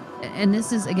 and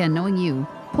this is, again, knowing you,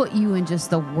 put you in just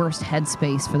the worst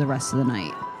headspace for the rest of the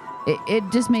night. It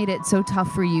just made it so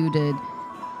tough for you to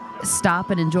stop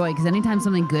and enjoy, because anytime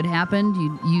something good happened,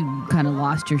 you kind of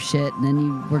lost your shit, and then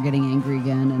you were getting angry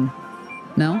again. And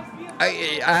no?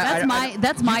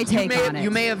 That's my take on it.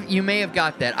 You may have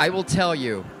got that. I will tell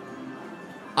you.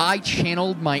 I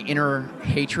channeled my inner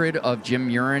hatred of Jim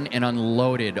Murin and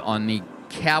unloaded on the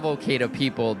cavalcade of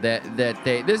people that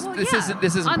this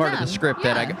isn't part of the script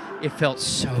that it felt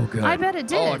so good. I bet it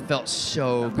did. Oh, it felt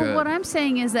so good. But what I'm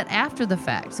saying is that after the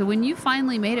fact, so when you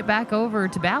finally made it back over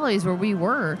to Bally's where we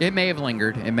were, it may have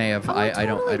lingered. It may have. I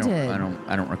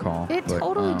don't recall. It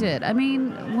totally did. I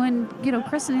mean, when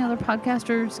Chris and the other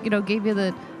podcasters gave you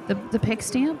the pick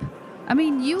stamp. I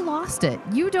mean, you lost it.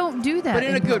 You don't do that. But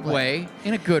in a good way.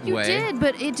 In a good way. You did,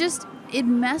 but it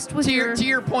messed with your... To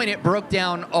your point, it broke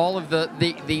down all of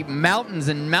the mountains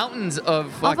and mountains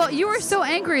of... You were so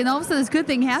angry, and all of a sudden this good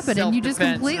thing happened, and you just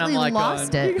completely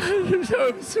lost it. You're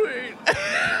so sweet.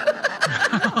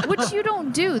 Which you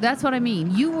don't do. That's what I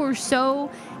mean. You were so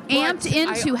amped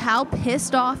into how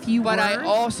pissed off you were. But I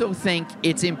also think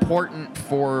it's important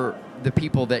for the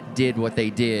people that did what they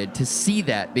did to see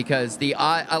that, because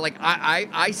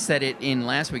I said it in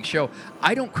last week's show.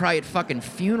 I don't cry at fucking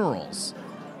funerals.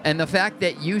 And the fact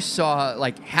that you saw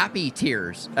happy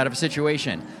tears out of a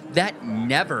situation, that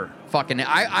never fucking...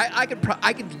 I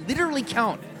could literally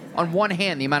count on one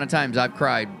hand the amount of times I've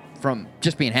cried from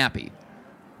just being happy.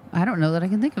 I don't know that I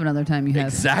can think of another time you have.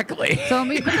 Exactly. So I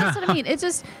mean, but that's what I mean. It's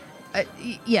just...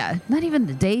 not even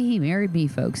the day he married me,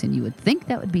 folks, and you would think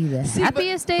that would be the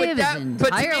happiest day of his entire life. But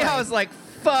to me, I was like,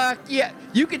 fuck yeah.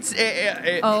 You could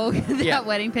say... that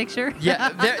wedding picture? Yeah,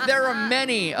 there are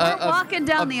many walking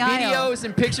down the aisle. Videos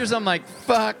and pictures. I'm like,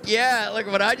 fuck yeah, look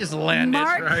what I just landed.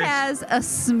 Mark has a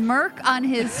smirk on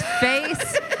his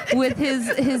face with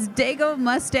his Dago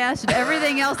mustache and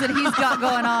everything else that he's got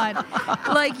going on.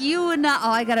 Like, you would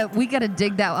not... we gotta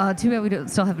dig that. Too bad we don't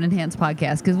still have an enhanced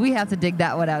podcast, because we have to dig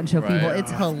that one out and show people.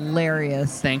 It's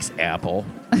hilarious. Thanks, Apple.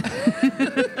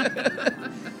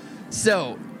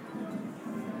 So...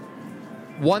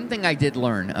 one thing I did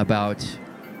learn about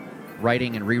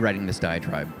writing and rewriting this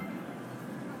diatribe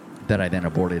that I then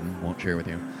aborted and won't share with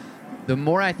you, the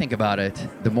more I think about it,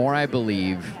 the more I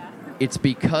believe it's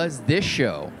because this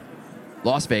show,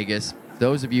 Las Vegas,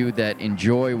 those of you that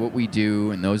enjoy what we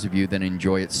do and those of you that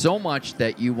enjoy it so much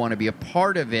that you want to be a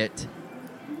part of it,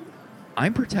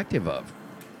 I'm protective of.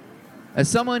 As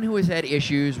someone who has had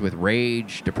issues with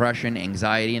rage, depression,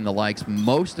 anxiety, and the likes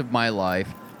most of my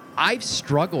life, I've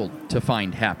struggled to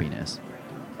find happiness.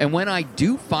 And when I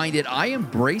do find it, I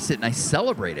embrace it and I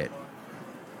celebrate it.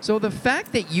 So the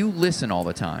fact that you listen all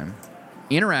the time,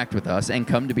 interact with us, and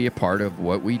come to be a part of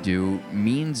what we do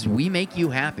means we make you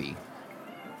happy.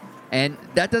 And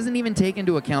that doesn't even take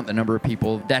into account the number of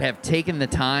people that have taken the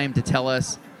time to tell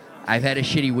us, I've had a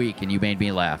shitty week and you made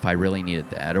me laugh. I really needed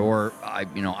that. Or,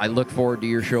 I look forward to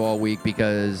your show all week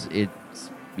because it's,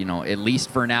 at least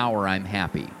for an hour, I'm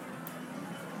happy.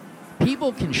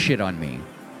 People can shit on me.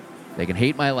 They can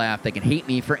hate my laugh. They can hate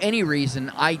me for any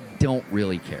reason. I don't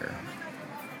really care.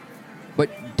 But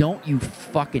don't you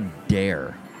fucking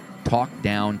dare talk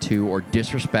down to or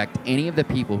disrespect any of the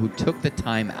people who took the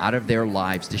time out of their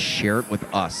lives to share it with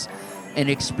us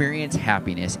and experience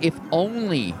happiness, if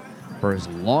only for as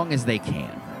long as they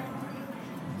can.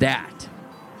 That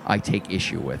I take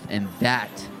issue with. And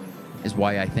that is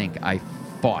why I think I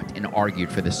fought and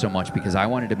argued for this so much, because I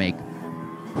wanted to make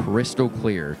crystal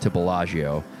clear to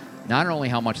Bellagio not only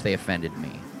how much they offended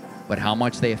me, but how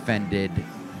much they offended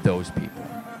those people.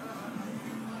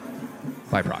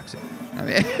 By proxy. I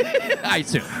mean, I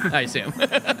assume.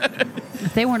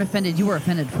 If they weren't offended, you were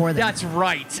offended for them. That's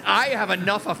right. I have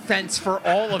enough offense for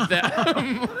all of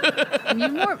them.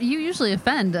 You usually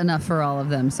offend enough for all of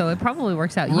them, so it probably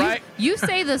works out. Right. You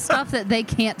say the stuff that they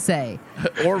can't say.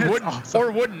 Or wouldn't. Awesome. Or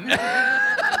wouldn't.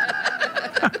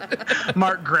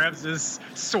 Mark grabs his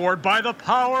sword by the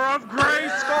power of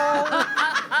Grayskull.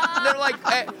 They're like,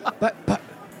 but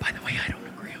by the way, I don't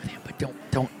agree with him, but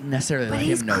don't necessarily let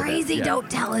him know. But he's crazy. Yeah. Don't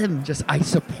tell him. Just I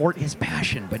support his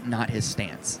passion, but not his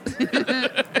stance.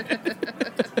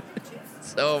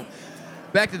 So,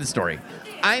 back to the story.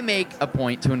 I make a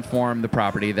point to inform the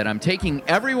property that I'm taking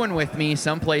everyone with me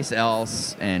someplace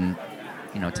else, and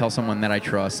tell someone that I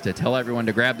trust to tell everyone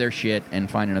to grab their shit and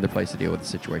find another place to deal with the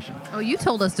situation. Oh, you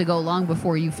told us to go long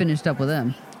before you finished up with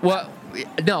them. Well,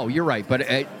 no, you're right, but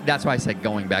that's why I said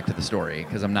going back to the story,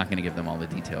 because I'm not going to give them all the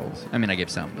details. I mean, I gave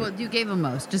some. Well, you gave them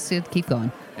most. Just keep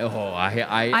going. Oh,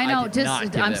 I know.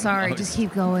 I'm sorry. Most. Just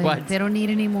keep going. What? They don't need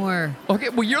any more. Okay,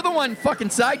 well, you're the one fucking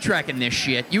sidetracking this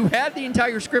shit. You had the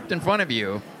entire script in front of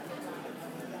you.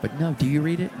 But no, do you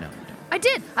read it? No. I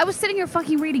did. I was sitting here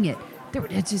fucking reading it.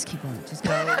 Just keep going. Just go.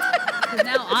 'Cause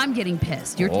now I'm getting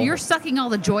pissed. You're sucking all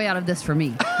the joy out of this for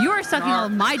me. You are sucking all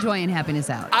of my joy and happiness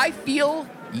out. I feel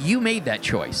you made that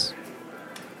choice.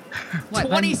 What,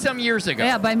 20-some years ago.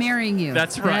 Yeah, by marrying you.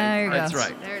 That's right. There you That's go.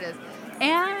 right. There it is.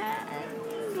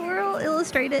 And we'll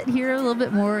illustrate it here a little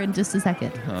bit more in just a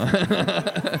second.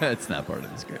 It's not part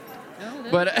of the script.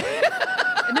 No, But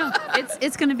no,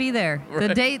 it's going to be there. Right.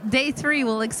 The day 3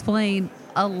 will explain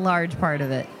a large part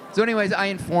of it. so anyways, I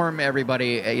inform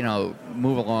everybody,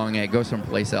 move along, go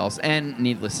someplace else. And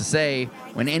needless to say,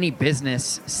 when any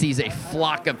business sees a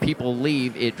flock of people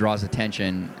leave, it draws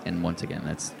attention. And once again,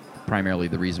 that's primarily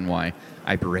the reason why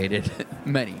I berated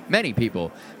many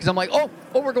people. Because I'm like, oh,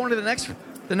 we're going to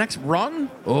the next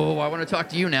rung? Oh, I want to talk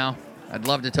to you now. I'd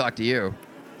love to talk to you.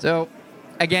 So,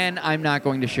 again, I'm not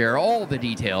going to share all the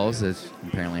details, as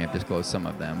apparently I've disclosed some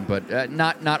of them, but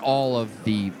not all of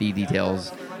the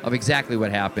details of exactly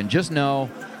what happened. Just know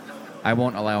I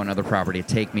won't allow another property to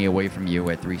take me away from you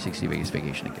at 360 Vegas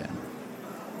Vacation again.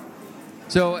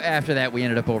 So after that, we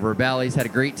ended up over at Bally's, had a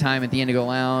great time at the Indigo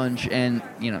Lounge, and,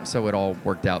 so it all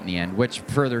worked out in the end, which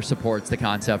further supports the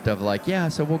concept of like, yeah,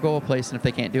 so we'll go a place, and if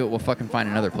they can't do it, we'll fucking find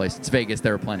another place. It's Vegas.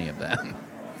 There are plenty of them.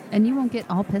 And you won't get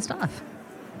all pissed off.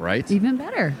 Right? Even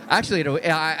better. Actually,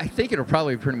 I think it'll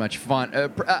probably be pretty much fun,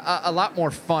 a lot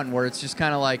more fun, where it's just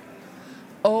kind of like,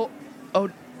 oh,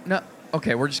 no,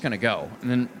 okay, we're just going to go. And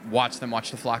then watch the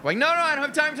flock. Like, no, I don't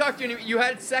have time to talk to you. You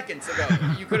had seconds ago.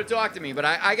 You could have talked to me, but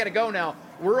I got to go now.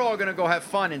 We're all going to go have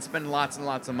fun and spend lots and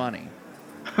lots of money.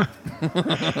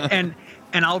 And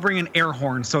I'll bring an air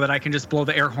horn so that I can just blow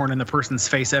the air horn in the person's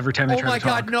face every time they try to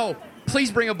talk. Oh, my God, no.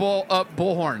 Please bring a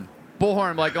bullhorn.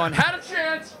 Bullhorn, like going, had a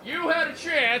chance. You had a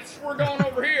chance. We're going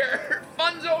over here.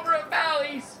 Fun's over at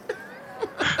Bally's.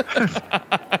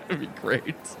 That'd be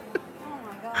great.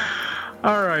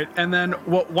 All right, and then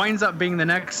what winds up being the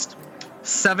next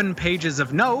 7 pages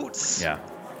of notes. Yeah.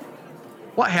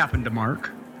 What happened to Mark?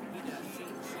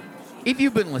 If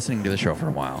you've been listening to the show for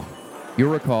a while,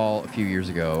 you'll recall a few years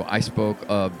ago I spoke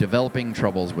of developing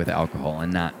troubles with alcohol,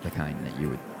 and not the kind that you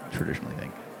would traditionally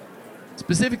think.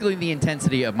 Specifically, the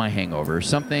intensity of my hangover,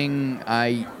 something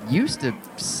I used to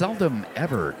seldom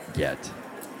ever get.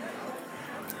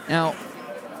 Now,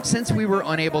 since we were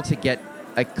unable to get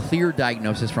a clear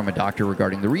diagnosis from a doctor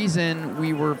regarding the reason,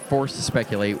 we were forced to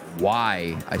speculate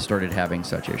why I started having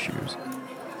such issues.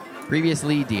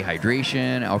 Previously,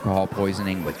 dehydration, alcohol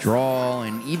poisoning, withdrawal,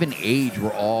 and even age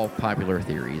were all popular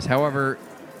theories. However,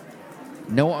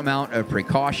 no amount of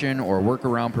precaution or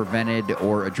workaround prevented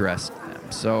or addressed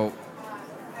them. So,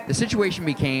 the situation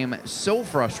became so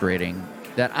frustrating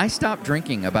that I stopped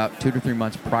drinking about 2 to 3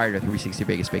 months prior to 360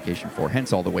 Vegas Vacation 4,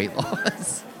 hence all the weight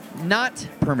loss. Not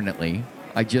permanently.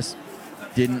 I just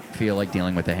didn't feel like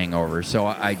dealing with the hangover, so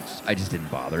I just didn't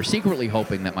bother, secretly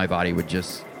hoping that my body would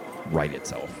just right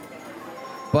itself.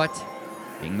 But,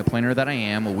 being the planner that I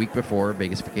am, a week before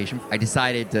Vegas Vacation, I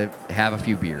decided to have a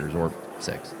few beers, or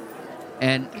 6.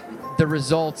 And the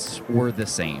results were the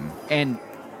same. And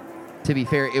to be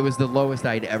fair, it was the lowest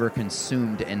I'd ever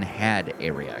consumed and had a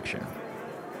reaction.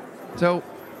 So,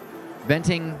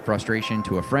 venting frustration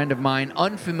to a friend of mine,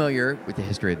 unfamiliar with the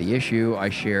history of the issue, I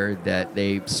shared that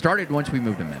they started once we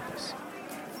moved to Memphis.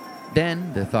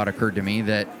 Then, the thought occurred to me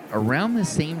that around the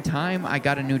same time, I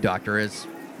got a new doctor, as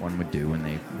one would do when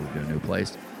they moved to a new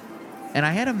place. And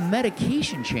I had a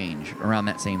medication change around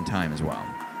that same time as well.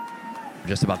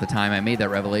 Just about the time I made that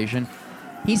revelation,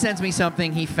 he sends me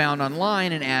something he found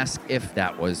online and asked if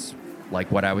that was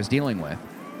like what I was dealing with.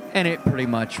 And it pretty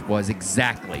much was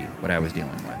exactly what I was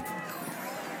dealing with.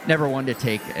 Never one to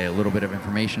take a little bit of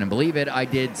information and believe it, I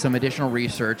did some additional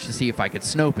research to see if I could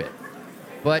snope it.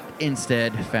 But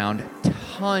instead found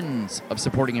tons of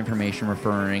supporting information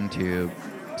referring to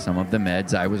some of the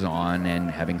meds I was on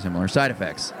and having similar side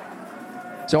effects.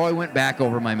 So I went back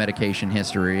over my medication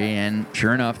history, and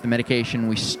sure enough, the medication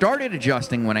we started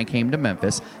adjusting when I came to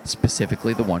Memphis,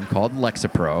 specifically the one called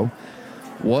Lexapro,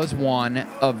 was one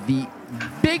of the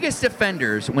biggest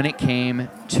offenders when it came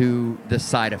to the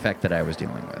side effect that I was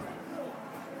dealing with.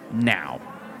 Now,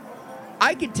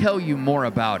 I could tell you more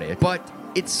about it, but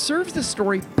it serves the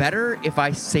story better if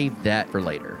I save that for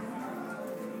later.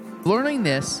 Learning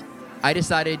this, I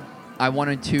decided I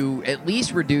wanted to at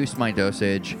least reduce my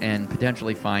dosage and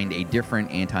potentially find a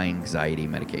different anti-anxiety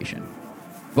medication.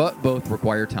 But both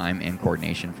require time and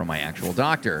coordination from my actual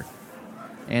doctor.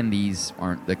 And these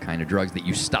aren't the kind of drugs that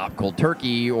you stop cold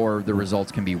turkey or the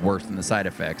results can be worse than the side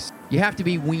effects. You have to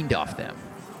be weaned off them.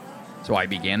 So I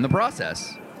began the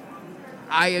process.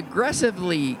 I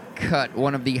aggressively cut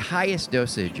one of the highest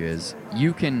dosages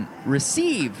you can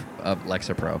receive of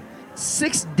Lexapro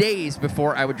 6 days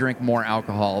before I would drink more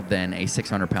alcohol than a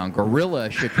 600-pound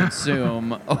gorilla should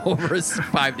consume over a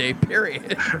 5-day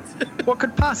period. What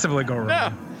could possibly go wrong?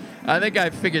 No. I think I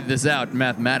figured this out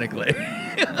mathematically.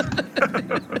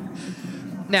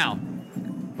 Now,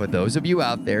 for those of you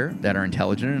out there that are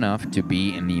intelligent enough to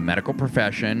be in the medical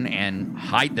profession and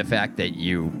hide the fact that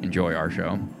you enjoy our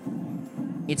show,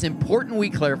 it's important we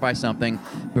clarify something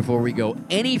before we go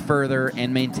any further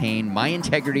and maintain my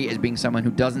integrity as being someone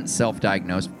who doesn't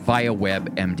self-diagnose via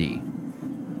WebMD.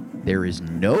 There is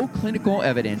no clinical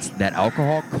evidence that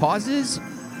alcohol causes,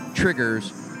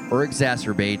 triggers, or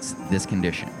exacerbates this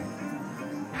condition.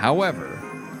 However,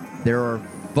 there are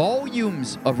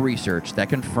volumes of research that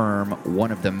confirm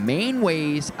one of the main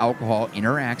ways alcohol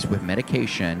interacts with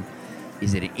medication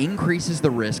is that it increases the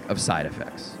risk of side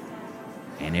effects.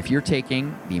 And if you're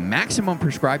taking the maximum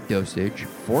prescribed dosage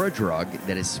for a drug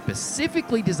that is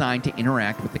specifically designed to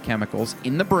interact with the chemicals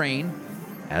in the brain,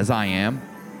 as I am,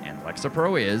 and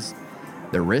Lexapro is,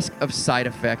 the risk of side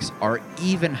effects are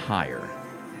even higher.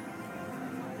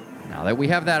 Now that we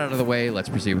have that out of the way, let's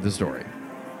proceed with the story.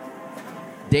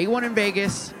 Day one in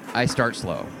Vegas, I start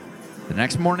slow. The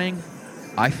next morning,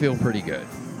 I feel pretty good.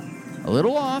 A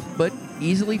little off, but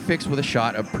easily fixed with a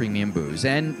shot of premium booze.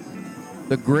 And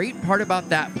the great part about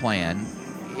that plan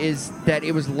is that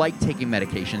it was like taking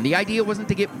medication. The idea wasn't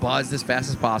to get buzzed as fast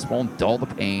as possible and dull the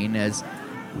pain, as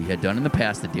we had done in the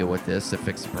past to deal with this, to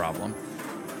fix the problem.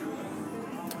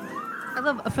 I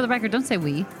love, for the record, don't say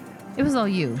we. It was all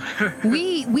you.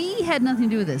 We had nothing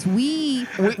to do with this. We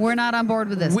were not on board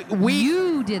with this.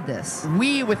 You did this.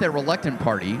 We with a reluctant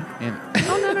party. And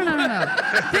Oh no.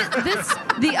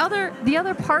 The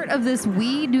other part of this,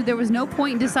 we knew there was no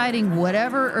point in deciding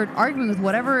whatever or arguing with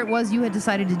whatever it was you had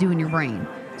decided to do in your brain.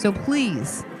 So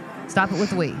please stop it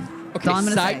with the we. That's all I'm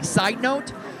gonna say. Side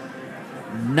note,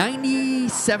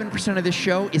 97% of this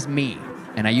show is me.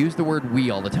 And I use the word we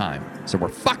all the time. So we're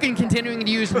fucking continuing to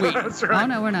use we. That's right. Oh,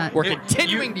 no, we're not. We're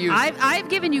continuing to use I've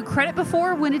given you credit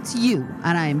before when it's you.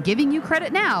 And I am giving you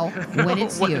credit now when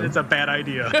it's when you. it's a bad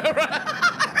idea.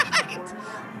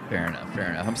 Fair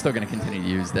enough. I'm still going to continue to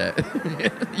use that.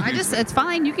 It's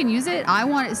fine. You can use it. I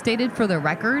want it stated for the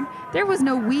record. There was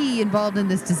no we involved in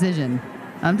this decision.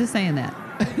 I'm just saying that.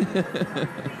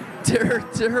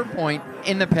 To her point,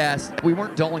 in the past, we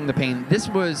weren't dulling the pain. This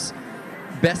was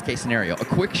best case scenario, a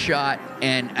quick shot,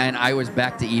 and I was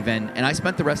back to even, and I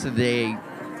spent the rest of the day,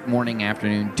 morning,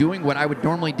 afternoon, doing what I would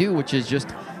normally do, which is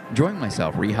just enjoying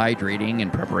myself, rehydrating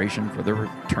in preparation for the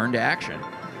return to action.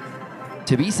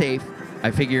 To be safe,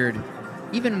 I figured,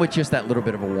 even with just that little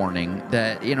bit of a warning,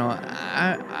 that,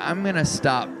 I'm going to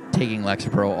stop taking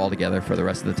Lexapro altogether for the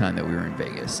rest of the time that we were in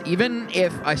Vegas. Even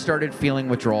if I started feeling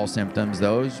withdrawal symptoms,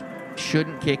 those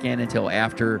shouldn't kick in until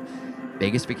after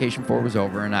Vegas Vacation 4 was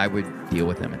over, and I would deal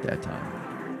with them at that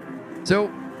time.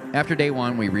 So, after day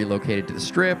one, we relocated to the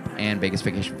Strip, and Vegas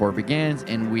Vacation 4 begins,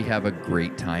 and we have a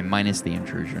great time, minus the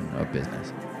intrusion of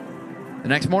business. The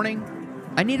next morning,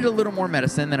 I needed a little more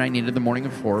medicine than I needed the morning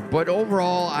before, but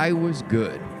overall, I was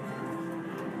good.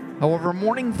 However,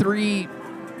 morning 3,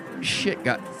 shit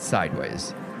got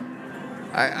sideways.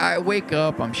 I wake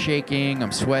up, I'm shaking,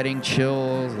 I'm sweating,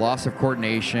 chills, loss of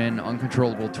coordination,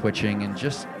 uncontrollable twitching, and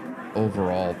just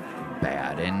overall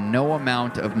bad. And no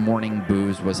amount of morning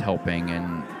booze was helping,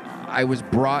 and I was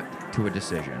brought to a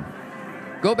decision.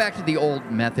 Go back to the old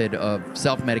method of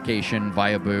self-medication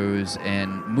via booze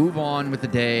and move on with the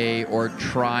day, or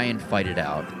try and fight it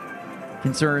out.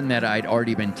 Concerned that I'd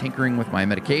already been tinkering with my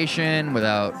medication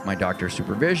without my doctor's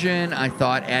supervision, I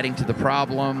thought adding to the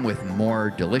problem with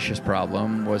more delicious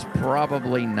problem was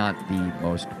probably not the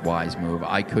most wise move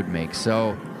I could make,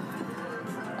 so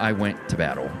I went to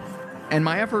battle. And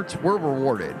my efforts were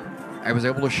rewarded. I was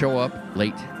able to show up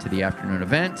late to the afternoon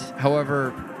event.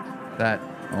 However, that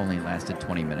only lasted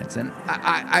 20 minutes. And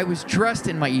I was dressed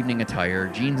in my evening attire,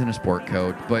 jeans and a sport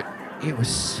coat, but it was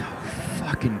so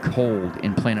fucking cold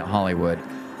in Planet Hollywood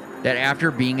that after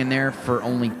being in there for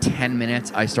only 10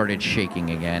 minutes, I started shaking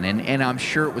again. And I'm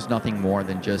sure it was nothing more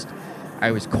than just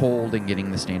I was cold and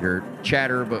getting the standard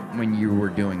chatter, but when you were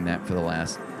doing that for the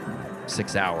last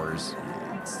 6 hours,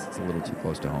 it's a little too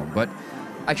close to home. But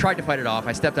I tried to fight it off.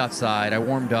 I stepped outside. I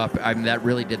warmed up. That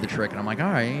really did the trick. And I'm like,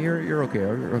 all right, you're okay.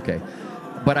 You're okay.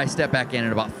 But I stepped back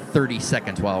in about 30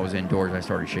 seconds while I was indoors. I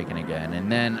started shaking again.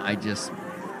 And then I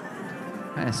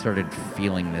started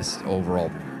feeling this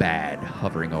overall bad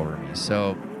hovering over me.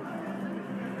 So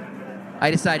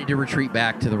I decided to retreat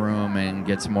back to the room and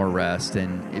get some more rest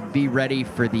and be ready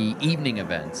for the evening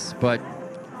events. But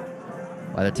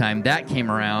by the time that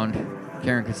came around,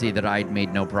 Karen could see that I'd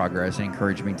made no progress and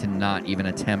encouraged me to not even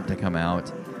attempt to come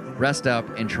out, rest up,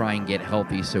 and try and get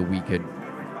healthy so we could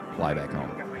fly back home.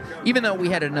 Even though we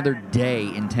had another day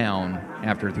in town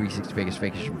after 360 Vegas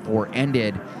Vacation 4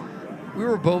 ended, we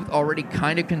were both already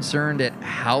kind of concerned at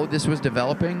how this was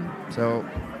developing. So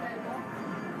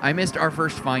I missed our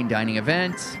first fine dining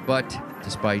event, but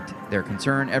despite their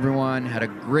concern, everyone had a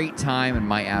great time, and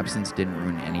my absence didn't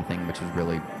ruin anything, which was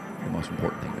really the most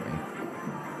important thing to me.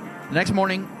 The next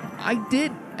morning, I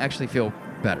did actually feel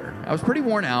better. I was pretty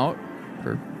worn out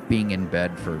for being in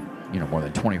bed for, more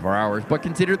than 24 hours, but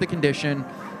considered the condition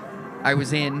I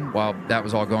was in while that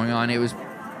was all going on, it was,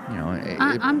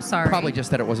 I'm sorry. Probably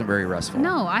just that it wasn't very restful.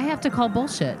 No, I have to call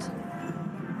bullshit.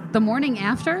 The morning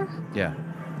after? Yeah.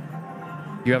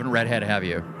 You haven't redhead, have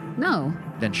you? No.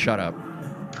 Then shut up.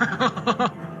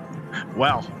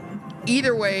 Well.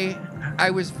 Either way, I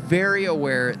was very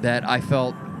aware that I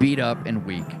felt beat up and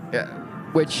weak,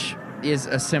 which is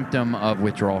a symptom of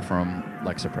withdrawal from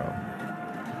Lexapro.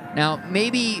 Now,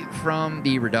 maybe from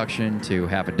the reduction to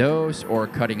half a dose or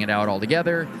cutting it out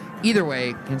altogether, either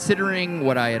way, considering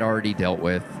what I had already dealt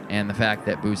with and the fact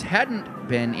that booze hadn't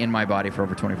been in my body for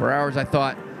over 24 hours, I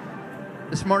thought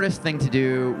the smartest thing to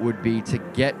do would be to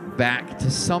get back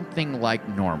to something like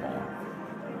normal.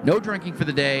 No drinking for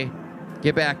the day,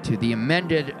 get back to the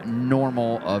amended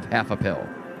normal of half a pill.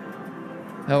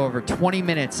 However, 20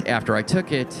 minutes after I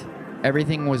took it,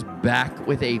 everything was back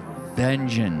with a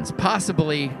vengeance,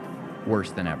 possibly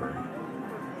worse than ever.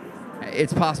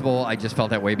 It's possible I just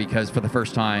felt that way because for the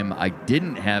first time, I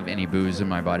didn't have any booze in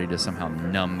my body to somehow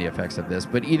numb the effects of this.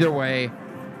 But either way,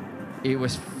 it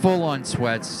was full-on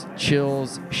sweats,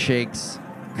 chills, shakes,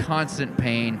 constant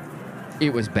pain.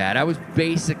 It was bad. I was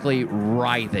basically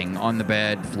writhing on the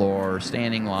bed, floor,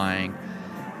 standing, lying.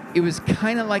 It was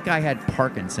kind of like I had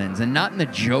Parkinson's, and not in the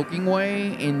joking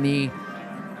way, in the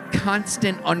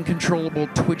constant, uncontrollable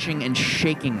twitching and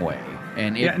shaking way.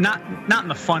 And not in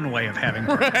the fun way of having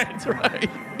Parkinson's. Right.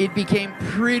 It became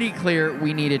pretty clear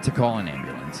we needed to call an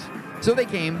ambulance. So they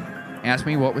came, asked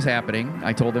me what was happening.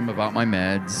 I told them about my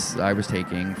meds I was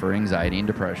taking for anxiety and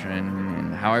depression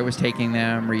and how I was taking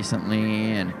them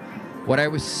recently and what I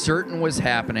was certain was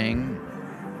happening.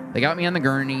 They got me on the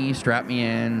gurney, strapped me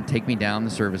in, take me down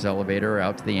the service elevator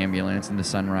out to the ambulance in the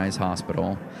Sunrise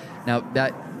Hospital. Now,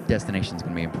 that destination is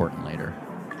going to be important later.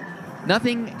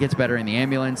 Nothing gets better in the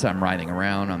ambulance. I'm writhing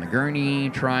around on the gurney,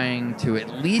 trying to at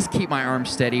least keep my arms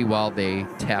steady while they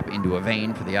tap into a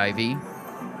vein for the IV.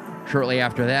 Shortly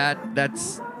after that,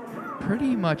 that's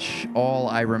pretty much all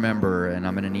I remember, and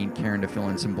I'm going to need Karen to fill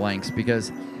in some blanks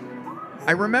because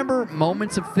I remember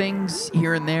moments of things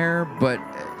here and there, but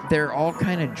they're all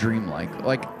kind of dreamlike.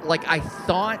 Like I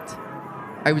thought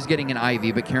I was getting an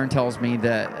IV, but Karen tells me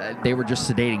that they were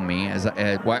just sedating me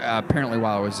apparently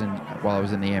while I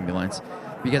was in the ambulance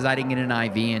because I didn't get an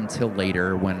IV until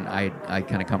later when I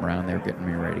kind of come around. They were getting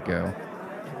me ready to go.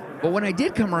 But when I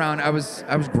did come around, I was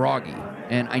groggy,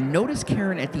 and I noticed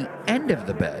Karen at the end of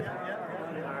the bed.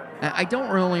 I don't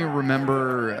really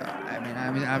remember.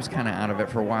 I was kind of out of it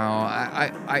for a while.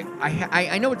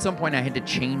 I know at some point I had to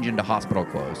change into hospital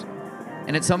clothes,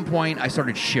 and at some point I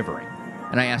started shivering,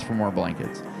 and I asked for more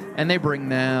blankets, and they bring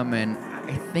them, and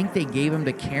I think they gave them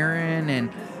to Karen,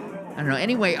 and I don't know.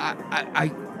 Anyway,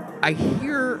 I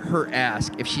hear her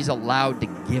ask if she's allowed to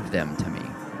give them to me.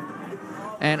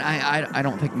 And I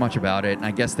don't think much about it, and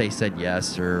I guess they said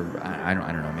yes, or I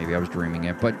don't know, maybe I was dreaming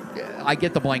it, but I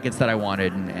get the blankets that I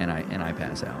wanted, and I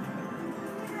pass out.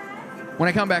 When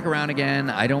I come back around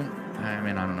again, I don't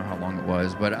know how long it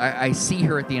was, but I see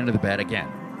her at the end of the bed again.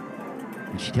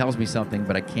 And she tells me something,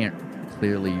 but I can't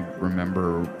clearly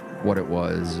remember what it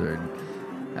was. Or,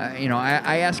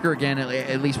 I ask her again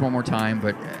at least one more time,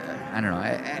 but I don't know.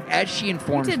 As she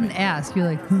informs me... You didn't ask. You're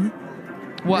like, huh?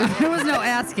 What? There was no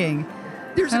asking.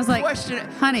 There's a question.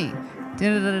 Like, honey,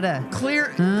 da-da-da-da-da.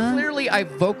 Clearly, I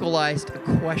vocalized a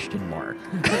question mark.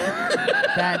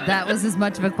 That was as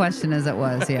much of a question as it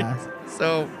was, yeah.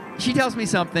 So she tells me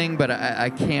something, but I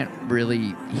can't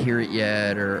really hear it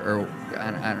yet, or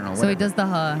I don't know. So he does the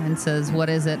and says, "What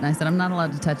is it?" And I said, "I'm not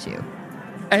allowed to touch you."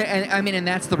 And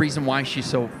that's the reason why she's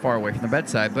so far away from the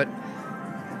bedside. But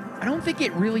I don't think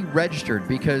it really registered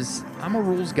because I'm a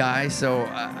rules guy, so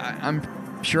I'm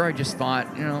sure I just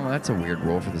thought, that's a weird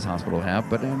rule for this hospital to have.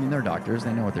 But they're doctors;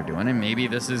 they know what they're doing, and maybe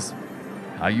this is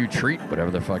how you treat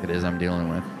whatever the fuck it is I'm dealing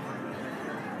with.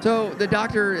 So the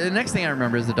next thing I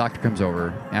remember is the doctor comes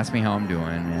over, asks me how I'm doing,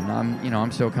 and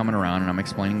I'm still coming around, and I'm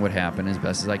explaining what happened as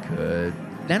best as I could.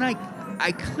 Then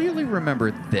I clearly remember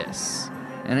this,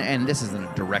 and this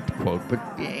isn't a direct quote, but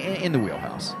in the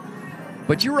wheelhouse.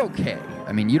 But you're okay.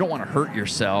 You don't want to hurt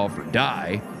yourself or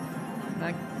die.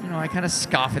 And I kind of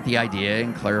scoff at the idea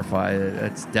and clarify that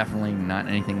it's definitely not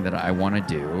anything that I want to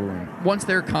do. And once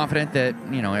they're confident that,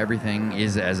 everything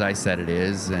is as I said it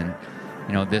is, and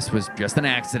this was just an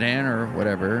accident or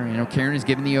whatever. Karen is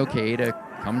giving the okay to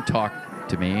come talk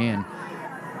to me, and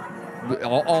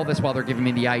all this while they're giving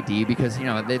me the ID because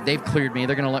they've cleared me.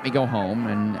 They're going to let me go home,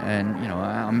 and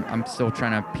I'm still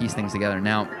trying to piece things together.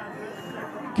 Now,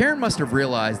 Karen must have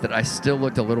realized that I still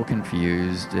looked a little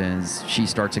confused as she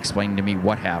starts explaining to me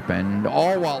what happened,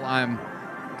 all while I'm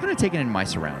kind of taking in my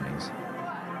surroundings.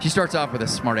 She starts off with a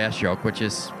smart-ass joke, which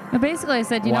is basically I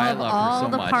said, why I of love her all so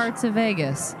the much. parts of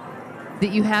Vegas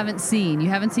that you haven't seen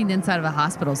the inside of a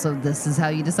hospital, so this is how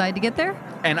you decide to get there?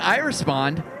 And I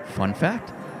respond, fun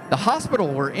fact, the hospital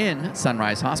we're in,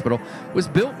 Sunrise Hospital, was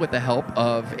built with the help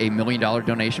of a $1 million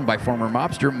donation by former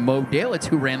mobster Mo Dalitz,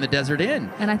 who ran the Desert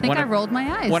Inn. And I think I rolled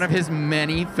my eyes. One of his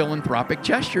many philanthropic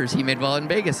gestures he made while in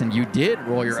Vegas, and you did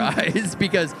roll your eyes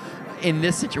because in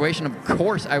this situation, of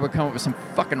course, I would come up with some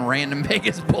fucking random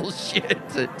Vegas bullshit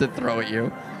to throw at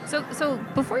you. So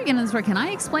before you get into the story, can I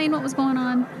explain what was going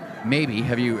on? Maybe.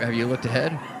 Have you looked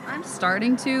ahead? I'm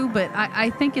starting to, but I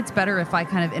think it's better if I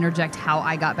kind of interject how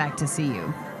I got back to see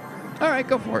you. All right,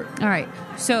 go for it. All right.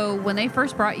 So when they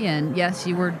first brought you in, yes,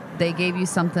 they gave you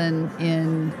something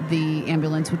in the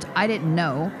ambulance, which I didn't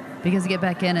know, because you get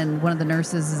back in and one of the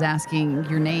nurses is asking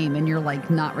your name and you're like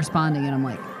not responding, and I'm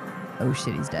like, oh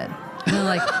shit, he's dead. And they're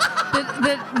like,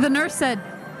 the nurse said,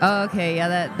 oh, okay,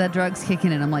 yeah, that drug's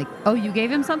kicking in. I'm like, oh, you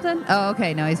gave him something? Oh,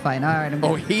 okay, no, he's fine. All right, I'm good.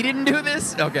 Oh, he didn't do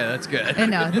this? Okay, that's good. And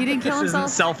no, he didn't kill This himself.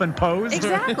 isn't self-imposed.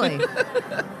 Exactly.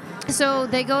 So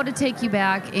they go to take you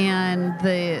back, and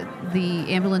the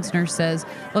ambulance nurse says,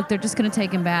 look, they're just going to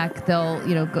take him back. They'll,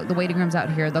 the waiting room's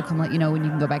out here. They'll come let you know when you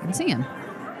can go back and see him.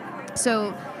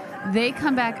 So they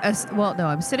come back.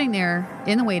 I'm sitting there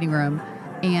in the waiting room,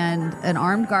 and an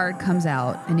armed guard comes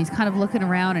out, and he's kind of looking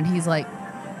around, and he's like,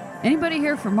 anybody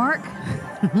here for Mark?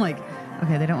 I'm like,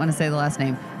 okay, they don't want to say the last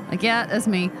name. Like, yeah, that's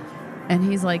me. And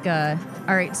he's like, all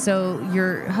right, so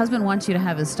your husband wants you to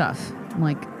have his stuff. I'm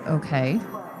like, okay.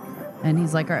 And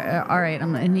he's like, all right.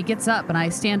 And he gets up, and I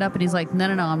stand up, and he's like, no,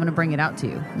 I'm going to bring it out to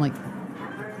you. I'm like,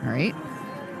 all right.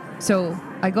 So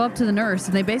I go up to the nurse,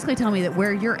 and they basically tell me that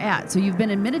where you're at. So you've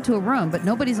been admitted to a room, but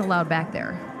nobody's allowed back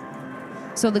there.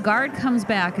 So the guard comes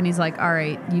back, and he's like, all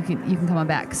right, you can come on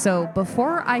back. So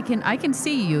before I can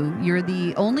see you, you're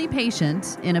the only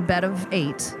patient in a bed of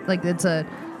 8. Like, it's a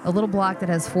little block that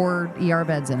has 4 ER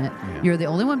beds in it. Yeah. You're the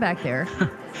only one back there.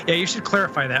 Yeah, you should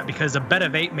clarify that, because a bed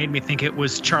of 8 made me think it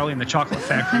was Charlie and the Chocolate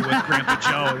Factory with Grandpa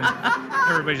Joe. And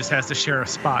everybody just has to share a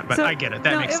spot, but I get it.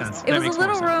 That makes sense. It was a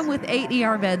little room with 8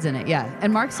 ER beds in it, yeah.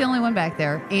 And Mark's the only one back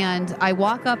there. And I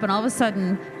walk up, and all of a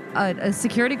sudden, a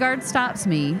security guard stops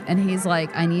me, and he's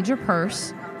like, I need your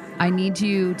purse. I need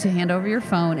you to hand over your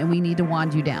phone, and we need to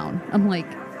wand you down. I'm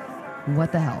like,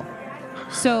 what the hell?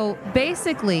 So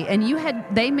basically, and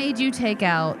they made you take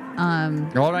out.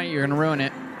 Hold on, you're gonna ruin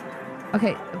it.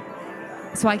 Okay,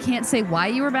 so I can't say why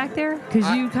you were back there because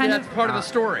you that's part of the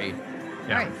story.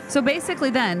 Yeah. All right. So basically,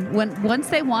 then once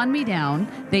they wand me down,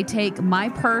 they take my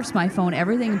purse, my phone,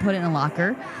 everything, and put it in a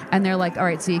locker, and they're like, all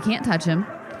right, so you can't touch him.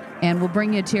 And we'll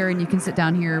bring you a chair, and you can sit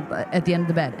down here at the end of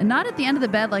the bed. And not at the end of the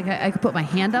bed, like I could put my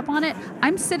hand up on it.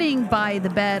 I'm sitting by the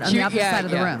bed on the opposite side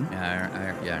of the room. Yeah,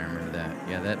 I remember that.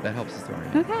 Yeah, that helps the story.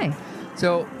 Okay.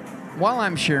 So while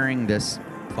I'm sharing this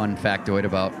fun factoid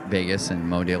about Vegas and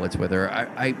Mo Dalitz with her,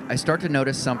 I start to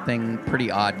notice something pretty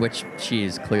odd, which she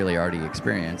has clearly already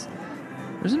experienced.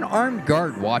 There's an armed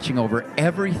guard watching over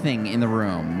everything in the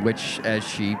room, which, as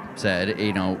she said,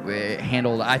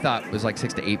 handled, I thought was like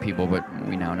 6 to 8 people, but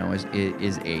we now know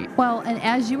is 8. Well, and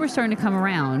as you were starting to come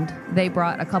around, they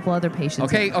brought a couple other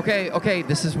patients. Okay.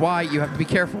 This is why you have to be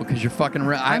careful, because you're fucking.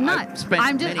 I'm not.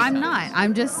 I'm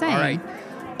just saying. All right.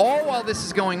 All while this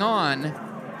is going on,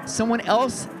 someone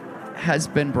else has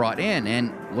been brought in,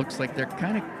 and looks like they're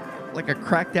kind of like a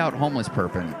cracked out homeless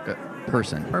person.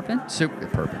 Perpin?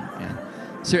 Perpin, yeah.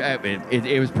 So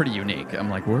it was pretty unique.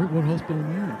 I'm like, what hospital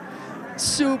are you in?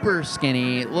 Super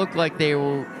skinny, look like they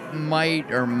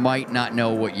might or might not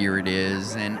know what year it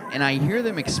is, and I hear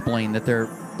them explain that they're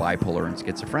bipolar and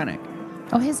schizophrenic.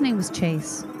 Oh, his name was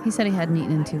Chase. He said he hadn't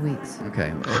eaten in 2 weeks.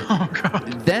 Okay. Oh,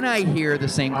 God. Then I hear the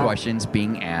same questions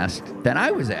being asked that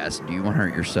I was asked. Do you want to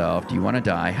hurt yourself? Do you want to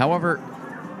die? However,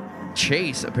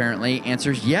 Chase apparently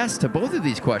answers yes to both of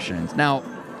these questions. Now,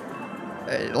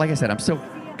 like I said, I'm still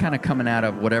kind of coming out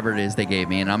of whatever it is they gave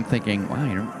me, and I'm thinking, wow,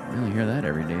 you don't really hear that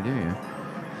every day, do you?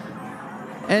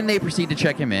 And they proceed to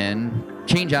check him in,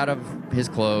 change out of his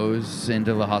clothes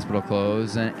into the hospital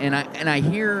clothes, and I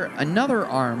hear another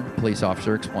armed police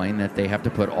officer explain that they have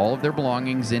to put all of their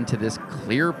belongings into this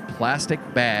clear plastic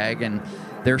bag, and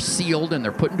they're sealed and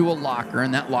they're put into a locker,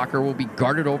 and that locker will be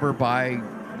guarded over by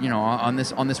on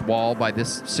this wall by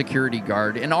this security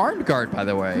guard, an armed guard, by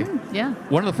the way. Yeah.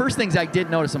 One of the first things I did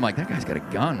notice, I'm like, that guy's got a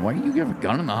gun. Why do you have a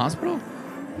gun in the hospital?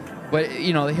 But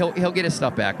he'll get his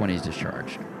stuff back when he's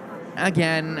discharged.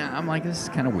 Again, I'm like, this is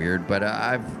kind of weird, but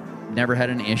I've never had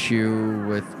an issue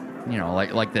with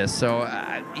like this. So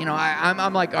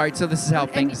I'm like, all right, so this is how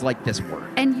things like this work.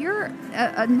 And you're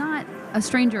not a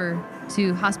stranger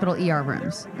to hospital ER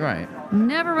rooms. Right.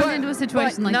 Never run into a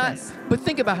situation like this. But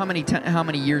think about how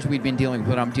many years we'd been dealing with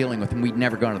what I'm dealing with, and we'd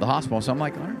never gone to the hospital. So I'm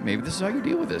like, all right, maybe this is how you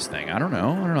deal with this thing. I don't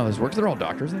know how this works. They're all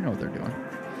doctors. They know what they're doing.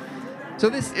 So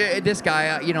this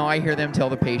guy, I hear them tell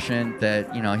the patient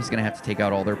that, he's going to have to take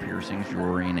out all their piercings,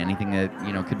 jewelry, and anything that,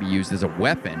 could be used as a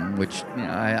weapon, which,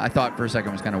 I thought for a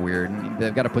second was kind of weird. And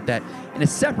they've got to put that in a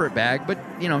separate bag, but,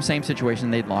 same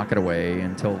situation. They'd lock it away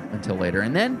until later.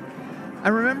 And then I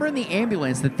remember in the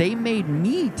ambulance that they made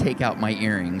me take out my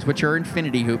earrings, which are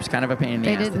infinity hoops, kind of a pain in the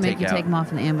ass to take out. They didn't make you take them off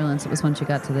in the ambulance. It was once you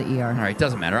got to the ER. All right,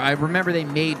 doesn't matter. I remember they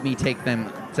made me take them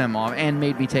off and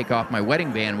made me take off my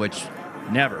wedding band, which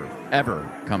never, ever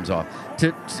comes off.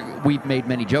 We've made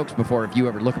many jokes before. If you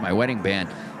ever look at my wedding band,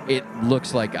 it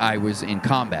looks like I was in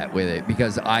combat with it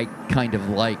because I kind of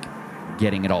like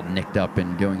getting it all nicked up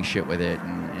and doing shit with it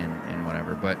and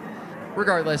whatever. But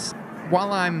regardless,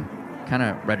 while I'm kind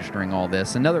of registering all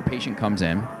this, another patient comes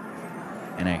in,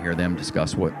 and I hear them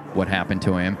discuss what happened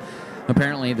to him.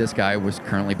 Apparently, this guy was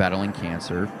currently battling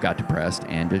cancer, got depressed,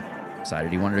 and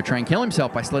decided he wanted to try and kill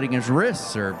himself by slitting his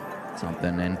wrists or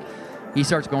something. And he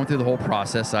starts going through the whole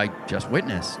process I just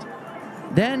witnessed.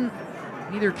 Then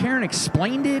either Karen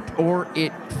explained it or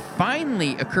it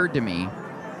finally occurred to me.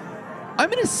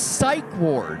 I'm in a psych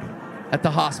ward at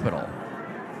the hospital.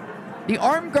 The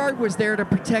armed guard was there to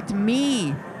protect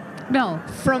me. No.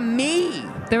 From me.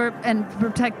 And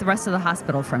protect the rest of the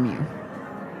hospital from you.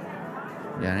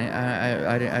 Yeah,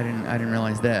 I didn't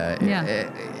realize that.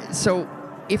 Yeah. So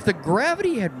if the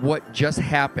gravity had what just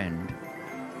happened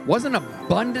wasn't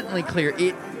abundantly clear,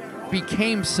 it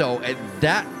became so at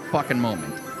that fucking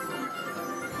moment.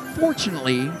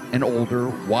 Fortunately, an older,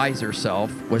 wiser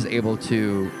self was able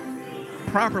to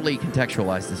properly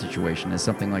contextualize the situation as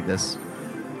something like this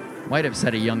might have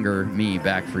set a younger me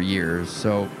back for years.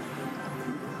 So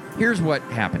here's what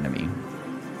happened to me.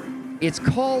 It's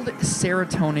called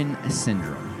serotonin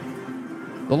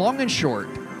syndrome. The long and short,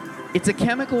 it's a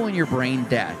chemical in your brain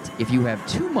that, if you have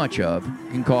too much of,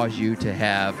 can cause you to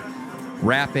have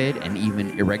rapid and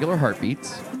even irregular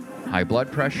heartbeats, high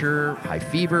blood pressure, high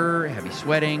fever, heavy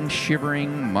sweating,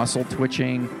 shivering, muscle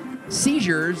twitching,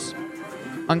 seizures,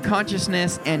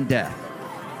 unconsciousness, and death.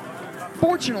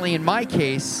 Fortunately, in my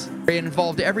case, it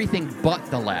involved everything but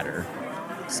the latter.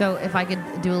 So if I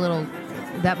could do a little,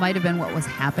 that might have been what was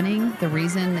happening. The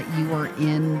reason that you were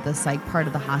in the psych part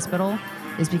of the hospital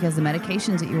is because the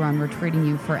medications that you were on were treating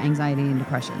you for anxiety and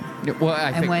depression. Well,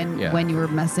 when you were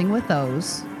messing with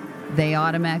those, they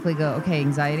automatically go, okay,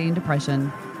 anxiety and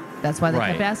depression. That's why they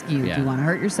kept asking you, do you want to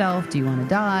hurt yourself? Do you want to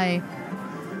die?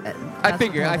 I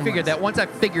figured that once I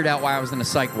figured out why I was in a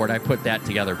psych ward, I put that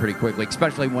together pretty quickly,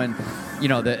 especially when,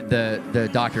 the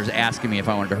doctor's asking me if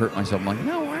I wanted to hurt myself. I'm like,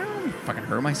 no, I don't want to fucking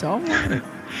hurt myself.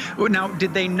 Now,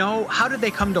 did they know? How did they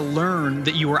come to learn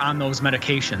that you were on those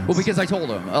medications? Well, because I told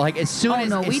them. Like as soon as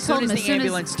the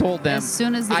ambulance told them, as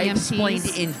soon as the I EMTs explained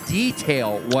in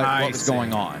detail what was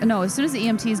going on. No, as soon as the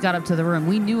EMTs got up to the room,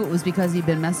 we knew it was because he'd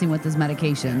been messing with his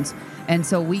medications, and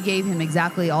so we gave him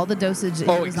exactly all the dosage that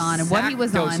he was on and what he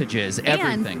was dosages, on,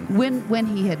 everything. And when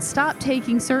he had stopped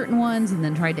taking certain ones and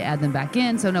then tried to add them back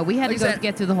in. So no, we had to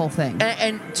get through the whole thing.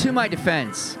 And to my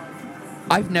defense,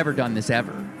 I've never done this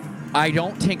ever. I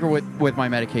don't tinker with my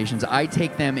medications. I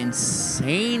take them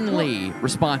insanely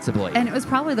responsibly. And it was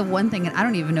probably the one thing, and I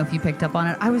don't even know if you picked up on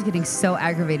it, I was getting so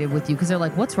aggravated with you because they're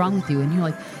like, what's wrong with you? And you're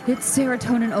like, it's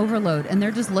serotonin overload. And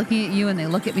they're just looking at you and they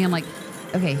look at me. I'm like,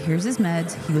 okay, here's his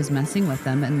meds. He was messing with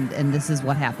them and this is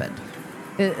what happened.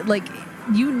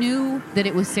 You knew that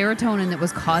it was serotonin that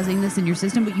was causing this in your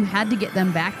system, but you had to get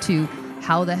them back to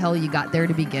how the hell you got there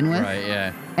to begin with. Right,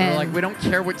 yeah. They're like, we don't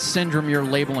care what syndrome you're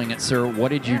labeling it, sir. What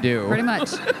did you do? Pretty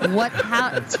much.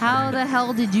 How the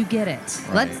hell did you get it?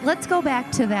 Right. Let's go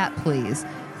back to that, please.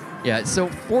 Yeah, so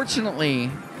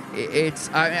fortunately, it's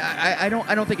I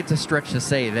don't think it's a stretch to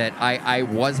say that I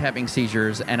was having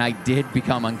seizures and I did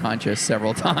become unconscious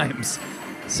several times.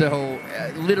 So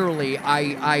literally,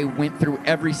 I went through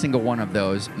every single one of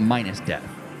those minus death.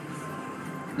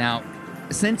 Now,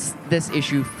 since this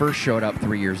issue first showed up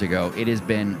 3 years ago, it has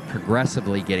been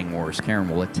progressively getting worse. Karen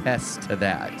will attest to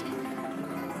that.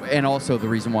 And also the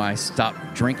reason why I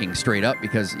stopped drinking straight up,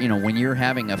 because, when you're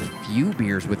having a few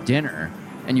beers with dinner,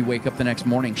 and you wake up the next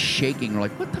morning shaking. You're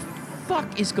like, what the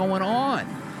fuck is going on?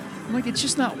 I'm like, it's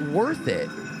just not worth it.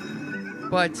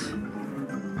 But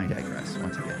I digress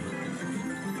once again.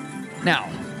 Now,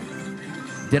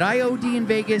 did I OD in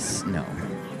Vegas? No.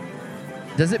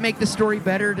 Does it make the story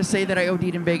better to say that I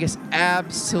OD'd in Vegas?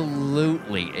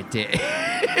 Absolutely, it did.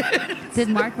 Did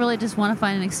Mark really just want to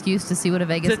find an excuse to see what a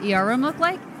Vegas ER room looked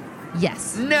like?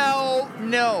 Yes. No.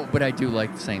 But I do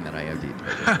like saying that I OD'd in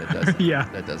Vegas. That does. Yeah.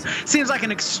 That doesn't. Seems like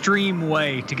an extreme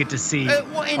way to get to see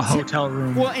a hotel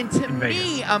room. Well, and to in me,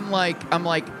 Vegas. I'm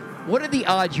like, what are the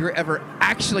odds you're ever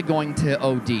actually going to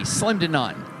OD? Slim to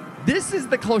none. This is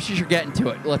the closest you're getting to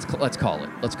it. Let's call it.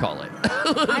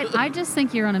 I just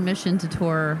think you're on a mission to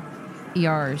tour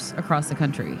ERs across the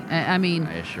country. I mean,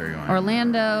 I assure you, are.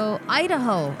 Orlando,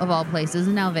 Idaho, of all places,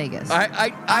 and now Vegas.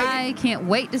 I can't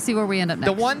wait to see where we end up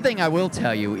next. The one thing I will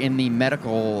tell you in the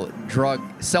medical drug,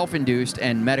 self-induced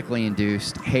and medically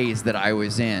induced haze that I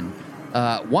was in,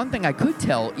 one thing I could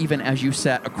tell, even as you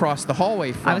sat across the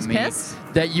hallway from me, I was pissed?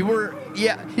 That you were,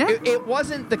 it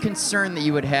wasn't the concern that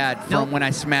you had from when I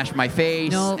smashed my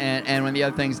face and when the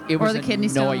other things, it was the kidney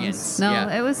annoyance. stones. No,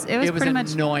 it was pretty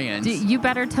much annoyance. You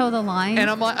better toe the line. And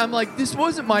I'm like, this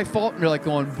wasn't my fault. And you're like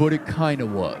going, but it kind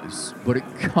of was.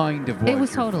 It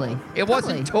was totally. It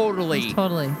wasn't totally. It was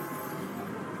totally.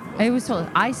 It was totally.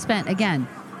 I spent, again,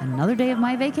 another day of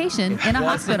my vacation in a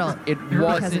hospital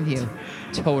because of you.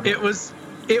 Totally.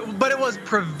 But it was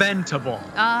preventable.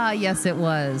 Ah, yes, it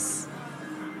was.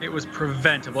 It was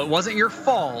preventable. It wasn't your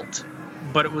fault,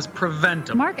 but it was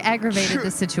preventable. Mark aggravated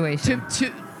the situation.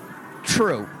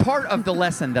 True. Part of the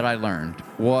lesson that I learned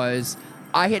was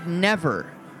I had never,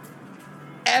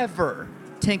 ever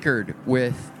tinkered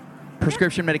with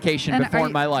prescription medication before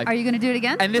in my life. Are you going to do it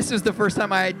again? And this was the first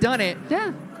time I had done it.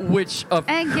 Yeah. Which, of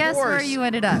course, and guess where you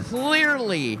ended up?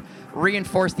 Clearly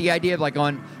reinforced the idea of like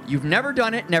you've never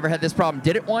done it, never had this problem,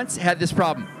 did it once, had this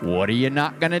problem. What are you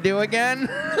not going to do again?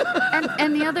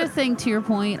 and the other thing, to your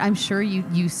point, I'm sure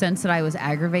you sensed that I was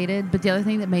aggravated, but the other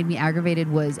thing that made me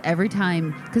aggravated was every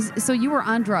time, so you were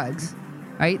on drugs,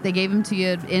 right? They gave them to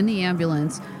you in the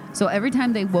ambulance. So every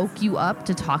time they woke you up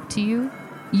to talk to you,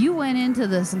 you went into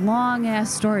this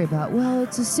long-ass story about, well,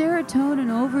 it's a serotonin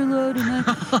overload,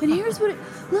 and here's what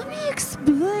let me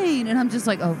explain. And I'm just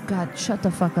like, oh, God, shut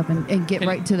the fuck up and get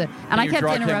right to the... And I kept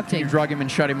interrupting. Can you drug him and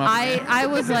shut him up? I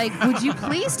was like, would you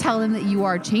please tell him that you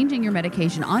are changing your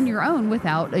medication on your own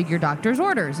without your doctor's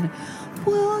orders? And,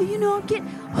 well,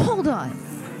 hold on.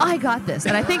 I got this.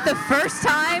 And I think the first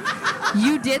time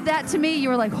you did that to me, you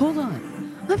were like, hold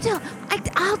on.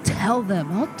 I'll tell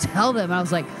them. And I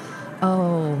was like...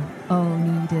 Oh,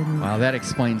 no, you didn't. Wow, that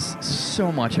explains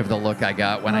so much of the look I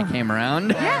got when I came around.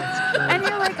 Yeah, and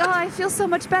you're like, I feel so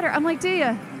much better. I'm like, do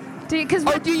you? Do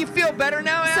you feel better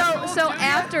now? So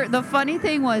after, the funny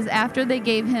thing was, after they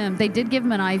did give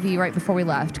him an IV right before we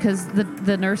left, because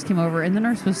the nurse came over, and the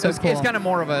nurse was so cool. It's kind of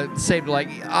more of a,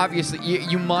 obviously,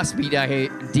 you must be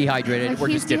dehydrated. Like, we're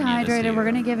he's just giving dehydrated. You this We're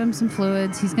going to give him some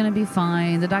fluids. He's going to be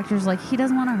fine. The doctor's like, he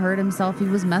doesn't want to hurt himself. He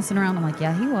was messing around. I'm like,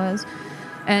 yeah, he was.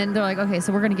 And they're like, okay,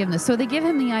 so we're going to give him this. So they give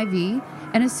him the IV,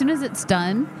 and as soon as it's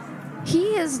done,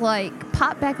 he is like,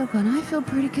 popped back up going, I feel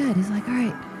pretty good. He's like, all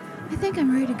right, I think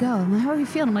I'm ready to go. I'm like, how are you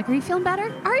feeling? I'm like, are you feeling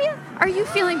better? Are you? Are you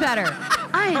feeling better?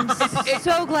 I am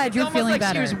so glad you're feeling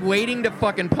better. She was waiting to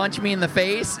fucking punch me in the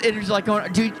face. It was like, are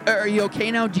you okay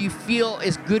now? Do you feel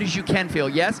as good as you can feel?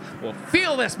 Yes? Well,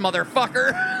 feel this,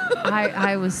 motherfucker.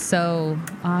 I was so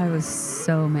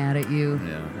mad at you.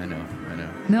 Yeah, I know.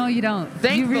 No, you don't.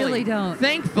 You really don't.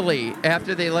 Thankfully,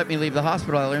 after they let me leave the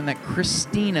hospital, I learned that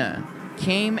Christina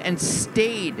came and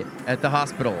stayed at the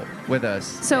hospital with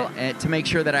us to make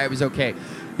sure that I was okay.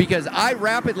 Because I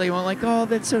rapidly went like, oh,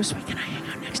 that's so sweet. Can I hang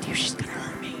out next to you? She's going to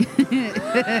hurt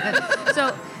me.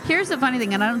 So here's the funny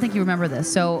thing, and I don't think you remember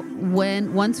this. So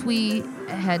once we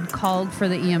had called for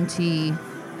the EMT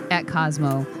at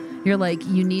Cosmo, you're like,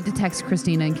 you need to text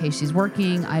Christina in case she's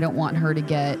working. I don't want her to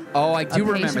get I do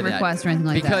a remember patient that. request or anything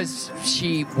like because that. Because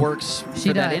she works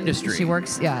for that industry. She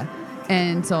works, yeah.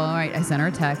 And so, all right, I sent her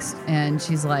a text, and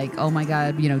she's like, oh, my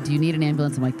God, do you need an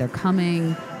ambulance? I'm like, they're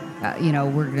coming.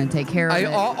 We're going to take care of it.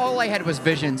 All I had was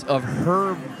visions of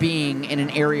her being in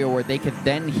an area where they could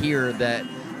then hear that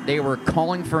they were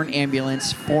calling for an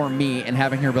ambulance for me and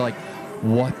having her be like,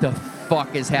 what the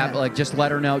fuck is happening? Yeah. Like, just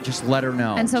let her know.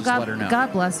 And so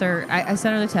God bless her. I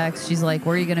sent her the text. She's like,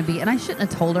 where are you going to be? And I shouldn't have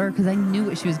told her because I knew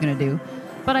what she was going to do.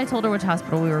 But I told her which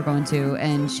hospital we were going to,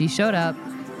 and she showed up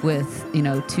with,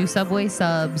 2 Subway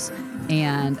subs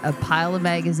and a pile of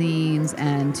magazines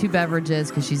and 2 beverages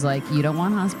because she's like, you don't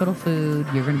want hospital food.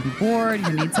 You're going to be bored.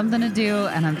 You need something to do.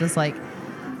 And I'm just like,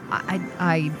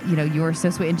 you were so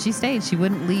sweet. And she stayed. She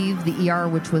wouldn't leave the ER,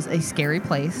 which was a scary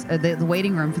place. The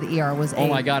waiting room for the ER was Oh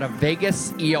my God, a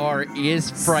Vegas ER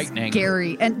is frightening.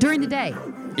 scary. And during the day.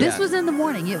 This was in the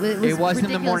morning. It was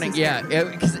in the morning, scary. yeah.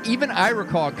 Because even I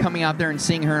recall coming out there and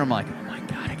seeing her, and I'm like, oh my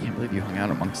God, I can't believe you hung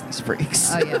out amongst these freaks.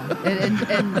 Oh, yeah.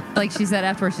 And like she said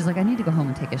afterwards, she's like, I need to go home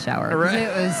and take a shower. Right.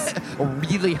 It was a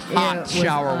really hot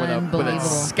shower with a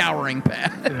scouring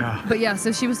pad. Yeah. But yeah,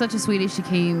 so she was such a sweetie. She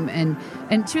came and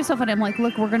she was so funny. I'm like,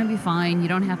 look, we're going to be fine. You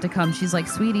don't have to come. She's like,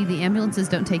 sweetie, the ambulances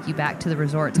don't take you back to the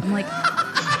resorts. I'm like,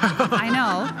 I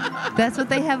know. That's what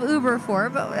they have Uber for,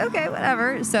 but okay,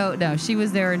 whatever. So no, she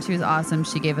was there and she was awesome.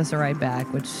 She gave us a ride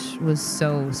back, which was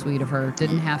so sweet of her.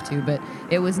 Didn't have to, but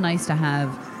it was nice to have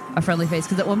a friendly face.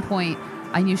 Because at one point,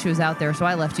 I knew she was out there, so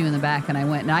I left you in the back and I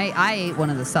went and I ate one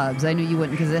of the subs. I knew you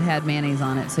wouldn't because it had mayonnaise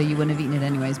on it, so you wouldn't have eaten it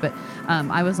anyways. But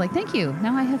I was like, thank you.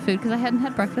 Now I have food because I hadn't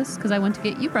had breakfast because I went to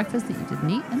get you breakfast that you didn't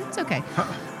eat, and it's okay.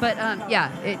 But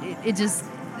yeah, it just,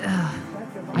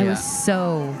 I was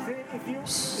so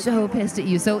pissed at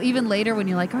you. So even later when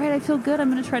you're like, all right, I feel good,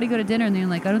 I'm going to try to go to dinner, and then you're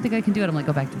like, I don't think I can do it. I'm like,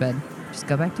 go back to bed. Just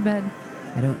go back to bed.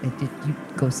 You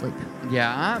go sleep.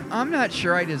 Yeah, I'm not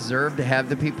sure I deserve to have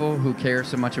the people who care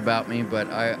so much about me, but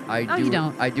you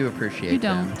don't. I do appreciate You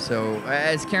don't. them. So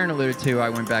as Karen alluded to, I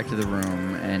went back to the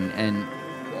room and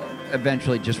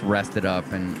eventually just rested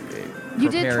up and you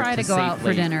did try to go out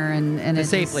for dinner and to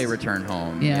safely return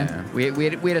home. Yeah. We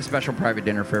had a special private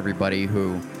dinner for everybody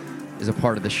who is a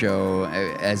part of the show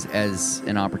as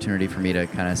an opportunity for me to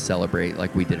kind of celebrate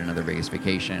like we did another Vegas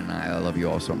vacation. I love you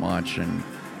all so much,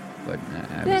 but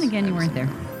then again, you weren't there.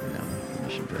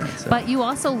 So. But you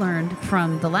also learned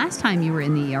from the last time you were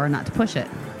in the ER not to push it.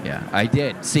 Yeah, I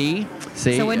did. See.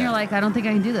 So when you're like, I don't think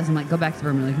I can do this, I'm like, go back to the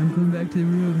room. You're like, I'm going back to the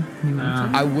room.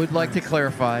 I would like to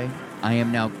clarify. I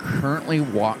am now currently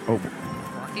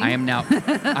I am now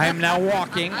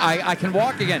walking. I can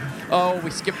walk again. Oh,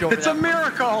 we skipped over that. It's a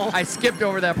miracle. I skipped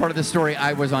over that part of the story.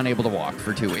 I was unable to walk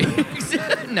for 2 weeks.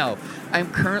 No,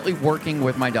 I'm currently working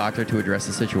with my doctor to address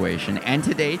the situation. And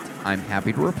to date, I'm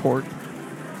happy to report,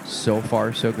 so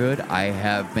far so good. I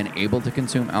have been able to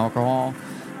consume alcohol.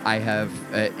 I have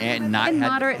in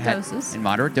moderate doses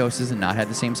and not had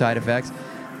the same side effects.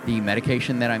 The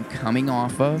medication that I'm coming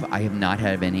off of, I have not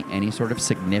had any sort of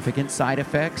significant side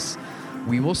effects.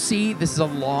 We will see. This is a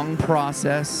long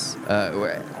process.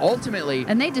 Ultimately,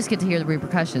 and they just get to hear the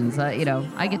repercussions.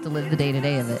 I get to live the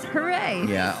day-to-day of it. Hooray!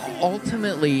 Yeah.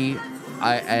 Ultimately,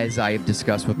 as I have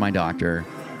discussed with my doctor,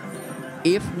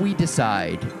 if we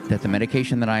decide that the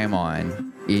medication that I am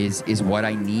on is what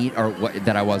I need, or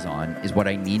that I was on is what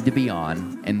I need to be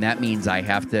on, and that means I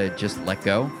have to just let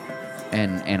go,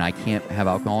 and I can't have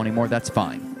alcohol anymore, that's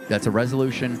fine. That's a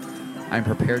resolution I'm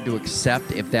prepared to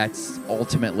accept if that's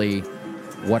ultimately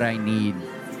what I need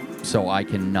so I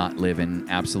can not live in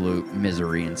absolute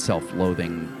misery and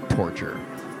self-loathing torture.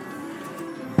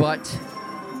 But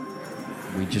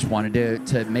we just wanted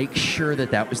to make sure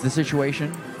that was the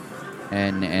situation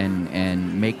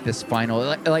and make this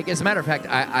final... Like, as a matter of fact,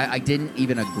 I didn't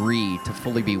even agree to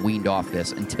fully be weaned off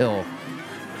this until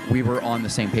we were on the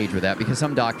same page with that, because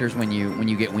some doctors, when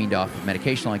you get weaned off of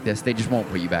medication like this, they just won't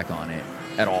put you back on it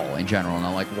at all in general. And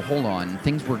I'm like, well, hold on.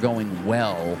 Things were going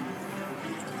well.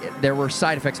 There were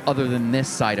side effects other than this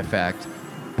side effect,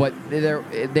 but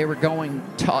they were going...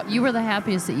 You were the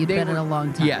happiest that you'd been in a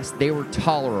long time. Yes, they were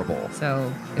tolerable.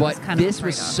 So, this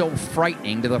was so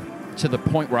frightening to the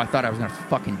point where I thought I was going to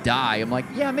fucking die. I'm like,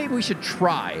 yeah, maybe we should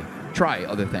try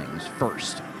other things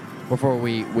first before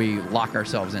we lock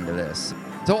ourselves into this.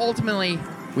 So ultimately,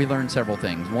 we learned several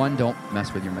things. One, don't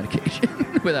mess with your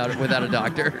medication without a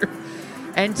doctor.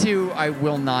 And two, I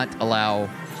will not allow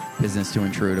business to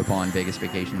intrude upon Vegas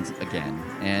vacations again.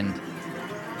 And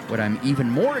what I'm even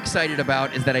more excited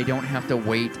about is that I don't have to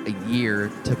wait a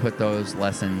year to put those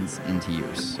lessons into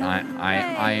use. I'm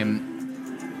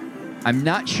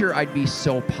not sure I'd be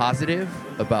so positive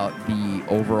about the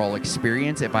overall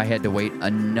experience if I had to wait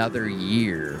another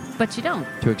year. But you don't.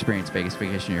 To experience Vegas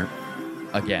vacation here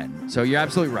again. So you're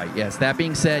absolutely right. Yes, that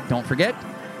being said, don't forget,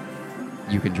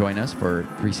 you can join us for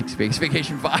 360 Vegas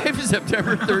Vacation 5,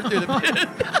 September 3rd through the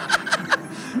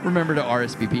 5th. Remember to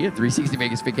RSVP at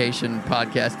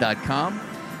 360vegasvacationpodcast.com,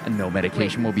 and no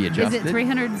medication will be adjusted. Is it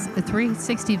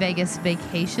 360 Vegas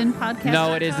Vacation Podcast?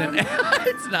 No, it isn't.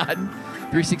 It's not.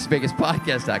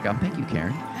 360vegaspodcast.com. Thank you,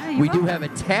 Karen. We do have a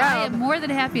tab. I am more than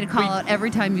happy to call out every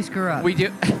time you screw up. We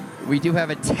do have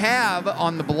a tab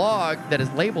on the blog that is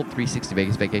labeled 360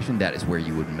 Vegas Vacation. That is where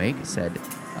you would make said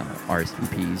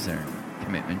RSVPs or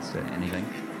commitments to anything.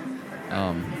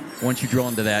 Once you drill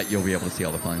into that, you'll be able to see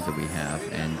all the plans that we have,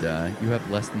 and you have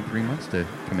less than 3 months to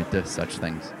commit to such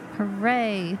things.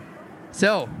 Hooray.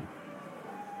 So,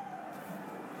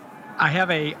 I have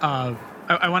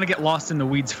I want to get lost in the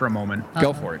weeds for a moment.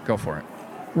 go for it. Go for it.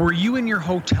 Were you in your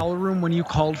hotel room when you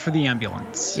called for the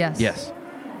ambulance? Yes. Yes.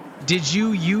 Did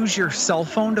you use your cell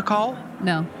phone to call?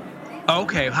 No.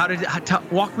 Okay.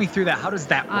 Walk me through that. How does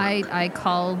that work? I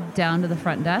called down to the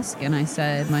front desk and I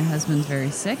said, my husband's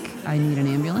very sick. I need an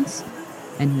ambulance.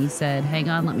 And he said, hang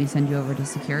on, let me send you over to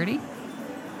security.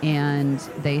 And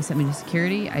they sent me to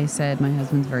security. I said, my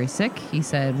husband's very sick. He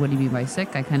said, what do you mean by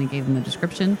sick? I kind of gave him a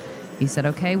description. He said,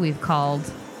 okay, we've called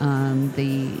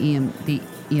the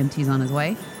EMT's on his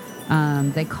way.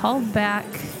 They called back.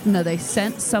 No, they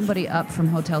sent somebody up from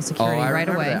hotel security right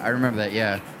away. I remember that,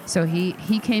 yeah. So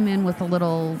he came in with a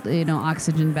little,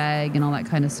 oxygen bag and all that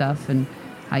kind of stuff. And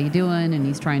how you doing? And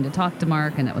he's trying to talk to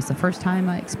Mark. And that was the first time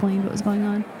I explained what was going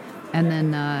on. And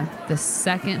then the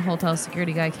second hotel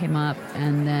security guy came up,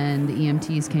 and then the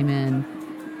EMTs came in.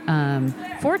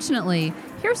 Fortunately,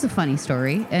 here's the funny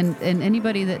story, and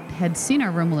anybody that had seen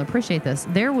our room will appreciate this.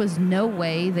 There was no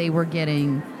way they were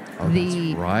getting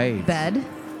the bed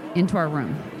into our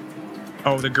room.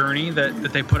 Oh, the gurney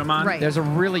that they put them on? Right. There's a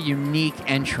really unique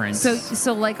entrance.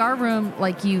 So like our room,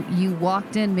 like you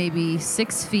walked in maybe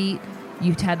 6 feet.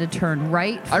 You had to turn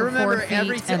right for I remember 4 feet,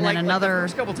 every and then another. the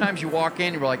first couple times you walk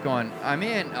in, you're like going, I'm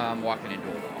in. I'm walking into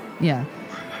a wall. Yeah.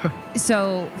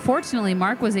 So fortunately,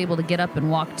 Mark was able to get up and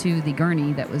walk to the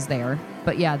gurney that was there.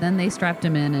 But yeah, then they strapped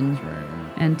him in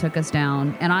and took us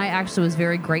down. And I actually was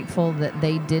very grateful that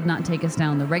they did not take us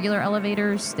down the regular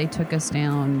elevators. They took us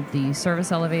down the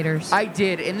service elevators. I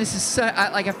did, and this is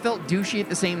I felt douchey at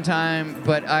the same time,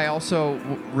 but I also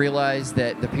realized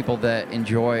that the people that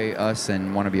enjoy us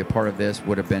and want to be a part of this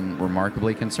would have been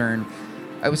remarkably concerned.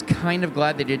 I was kind of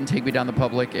glad they didn't take me down the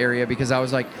public area because I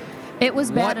was like, it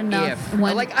was bad what enough if?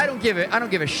 when I don't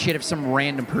give a shit if some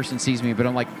random person sees me, but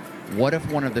I'm like, what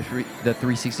if one of the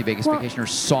 360 Vegas vacationers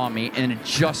saw me and it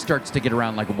just starts to get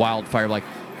around like wildfire, like,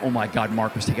 oh my God,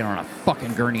 Mark was taken on a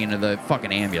fucking gurney into the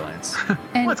fucking ambulance.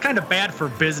 Well, it's kind of bad for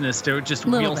business to just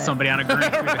wheel somebody on a gurney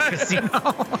through the casino.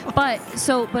 But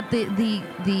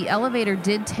the elevator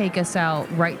did take us out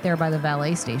right there by the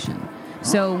valet station.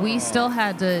 So we still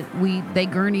had to, they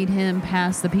gurneyed him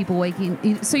past the people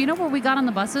waiting. So you know where we got on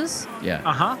the buses? Yeah.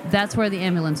 Uh-huh. That's where the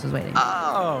ambulance was waiting.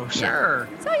 Oh, sure.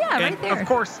 Yeah. So yeah, and right there. Of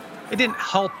course, it didn't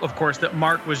help, of course, that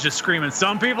Mark was just screaming,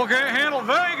 some people can't handle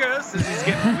Vegas, as he's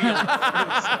getting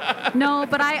wheeled. No,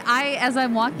 but I as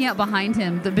I'm walking out behind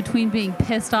him, between being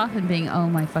pissed off and being, oh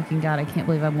my fucking God, I can't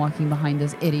believe I'm walking behind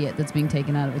this idiot that's being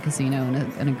taken out of a casino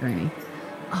in a gurney.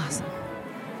 Awesome.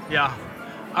 Yeah.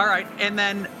 All right. And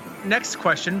then next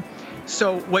question.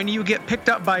 So when you get picked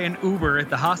up by an Uber at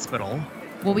the hospital.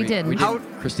 Well, we did.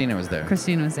 Christina was there.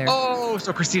 Christina was there. Oh,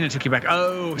 so Christina took you back.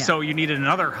 Oh, yeah. So you needed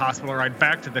another hospital ride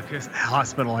back to the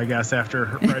hospital, I guess, after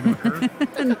riding with her.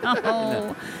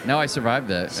 No. No, I survived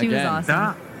that. She again. was awesome.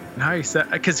 Ah, nice.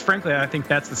 Because frankly, I think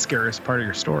that's the scariest part of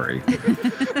your story.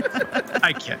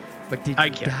 I kid. But did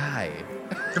you die?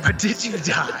 But did you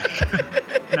die?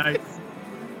 Nice.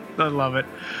 I love it.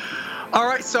 All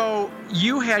right, so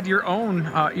you had your own.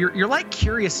 You're like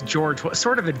Curious George. What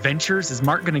sort of adventures is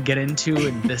Mark going to get into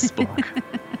in this book?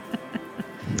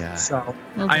 Yeah. So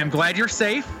I am glad you're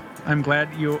safe. I'm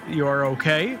glad you are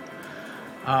okay.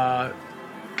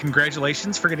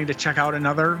 Congratulations for getting to check out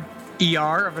another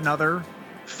ER of another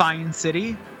fine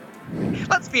city.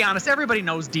 Let's be honest. Everybody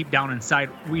knows deep down inside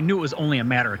we knew it was only a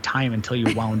matter of time until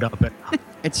you wound up at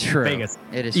it's true. Vegas.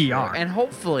 It is ER. true. And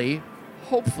hopefully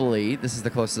this is the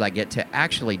closest I get to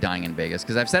actually dying in Vegas,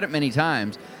 because I've said it many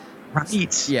times.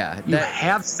 Right. Yeah. You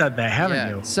have said that,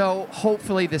 haven't you? So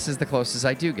hopefully this is the closest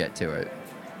I do get to it.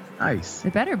 Nice.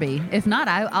 It better be. If not,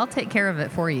 I'll take care of it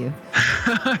for you.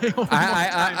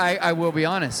 I will be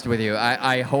honest with you.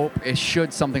 I hope,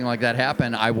 should something like that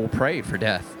happen, I will pray for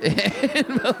death.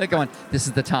 Like going, this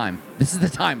is the time. This is the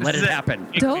time. Let it happen.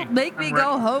 Don't make me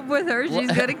go home with her.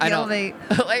 She's going to kill me.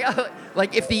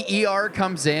 Like if the ER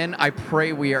comes in, I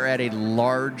pray we are at a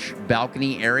large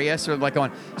balcony area. So I'm like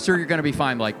going, sir, you're going to be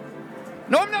fine. Like,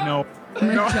 no, I'm not. No.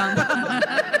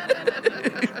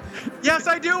 Yes,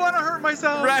 I do want to hurt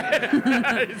myself. Right.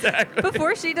 Exactly.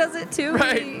 Before she does it to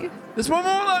me. This woman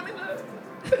won't let me live.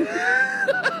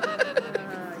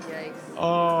 Yikes. Oh,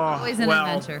 Always an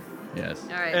adventure. Yes.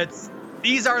 All right.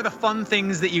 these are the fun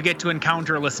things that you get to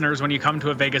encounter, listeners, when you come to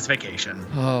a Vegas vacation.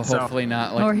 Oh, hopefully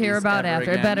not. Like or hear these about ever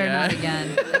after. Again. Better Yeah. not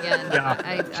again.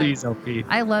 Yeah. Jeez, OP.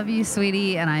 I love you,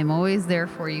 sweetie, and I'm always there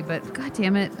for you. But God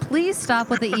damn it, please stop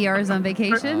with the ERs on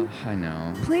vacation. Oh, I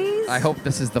know. Please. I hope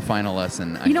this is the final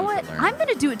lesson. I You know need what? to learn. I'm going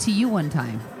to do it to you one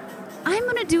time. I'm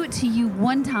going to do it to you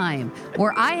one time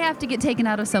where I have to get taken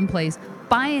out of someplace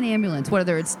by an ambulance,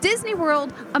 whether it's Disney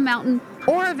World, a mountain,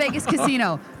 or a Vegas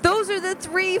casino. Those are the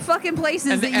 3 fucking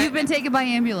places that you've been taken by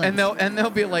ambulance. And they'll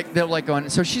be like going.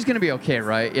 So she's gonna be okay,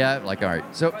 right? Yeah. Like all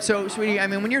right. So sweetie, I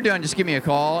mean, when you're done, just give me a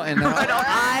call and then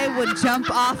I would jump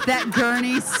off that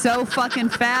gurney so fucking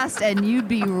fast, and you'd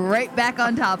be right back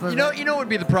on top of it. You know what would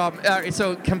be the problem?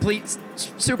 So complete,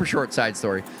 super short side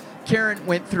story. Karen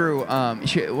went through I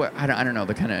don't know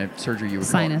the kind of surgery you would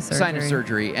Sinus call it. surgery. Sinus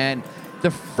surgery, and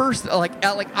the first like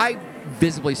I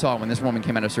visibly saw when this woman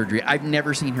came out of surgery. I've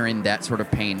never seen her in that sort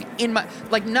of pain in my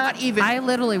not even. I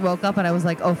literally woke up and I was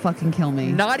like, "Oh, fucking kill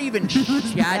me!" Not even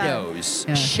shadows.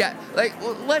 Yeah.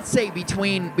 Let's say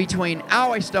between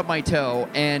ow, I stubbed my toe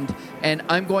and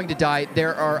I'm going to die.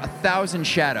 There are 1,000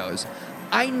 shadows.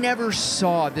 I never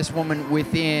saw this woman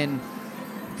within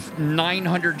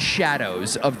 900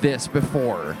 shadows of this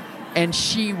before. And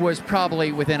she was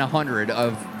probably within 100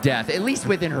 of death, at least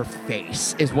within her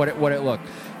face, is what it looked.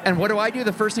 And what do I do?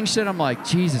 The first thing she said, I'm like,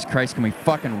 Jesus Christ, can we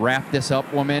fucking wrap this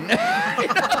up, woman?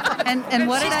 And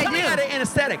what did I do? She's coming out of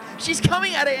anesthetic. She's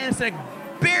coming out of anesthetic,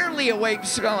 barely awake.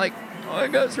 She's kind of like, oh, my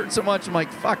guts hurt so much. I'm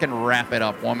like, fucking wrap it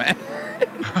up, woman.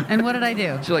 And what did I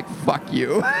do? She's like, fuck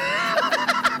you.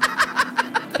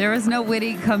 There was no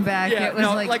witty comeback. Yeah, it was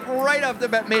no, like right off the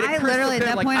bat, made it I crystal literally at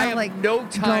clear, that point I I'm have like, no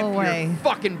time go for away. your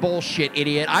fucking bullshit,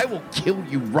 idiot. I will kill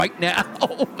you right now.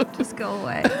 Just go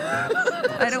away.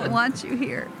 I don't want you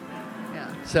here.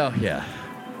 Yeah. So, yeah.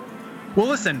 Well,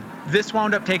 listen, this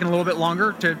wound up taking a little bit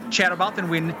longer to chat about than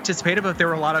we anticipated, but there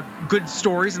were a lot of good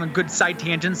stories and good side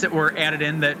tangents that were added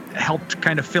in that helped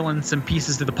kind of fill in some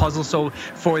pieces to the puzzle. So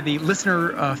for the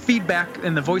listener feedback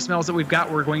and the voicemails that we've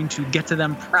got, we're going to get to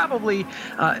them probably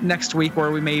next week, or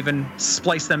we may even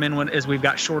splice them in as we've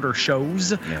got shorter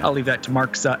shows. Yeah. I'll leave that to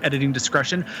Mark's editing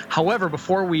discretion. However,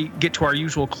 before we get to our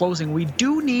usual closing, we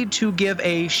do need to give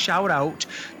a shout out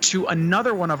to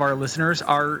another one of our listeners,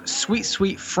 our sweet,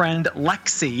 sweet friend,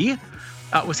 Lexi.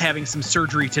 Was having some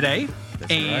surgery today.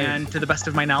 That's and right. To the best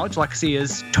of my knowledge, Lexi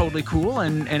is totally cool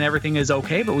and everything is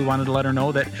okay, but we wanted to let her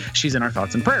know that she's in our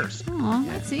thoughts and prayers. Aw,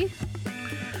 Lexi.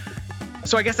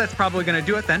 So I guess that's probably going to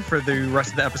do it then for the rest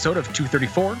of the episode of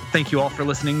 234. Thank you all for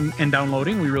listening and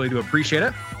downloading. We really do appreciate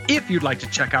it. If you'd like to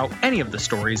check out any of the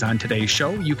stories on today's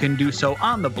show, you can do so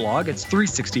on the blog. It's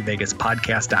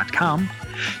 360vegaspodcast.com.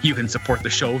 You can support the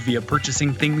show via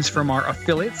purchasing things from our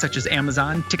affiliates such as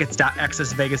Amazon,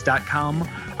 tickets.accessvegas.com,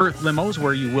 Earth Limos,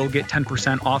 where you will get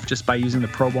 10% off just by using the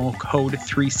promo code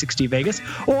 360vegas,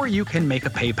 or you can make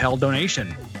a PayPal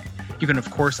donation. You can,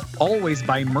 of course, always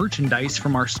buy merchandise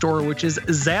from our store, which is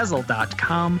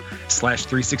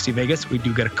Zazzle.com/360Vegas. We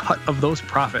do get a cut of those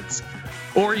profits.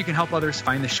 Or you can help others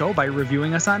find the show by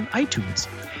reviewing us on iTunes.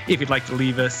 If you'd like to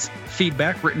leave us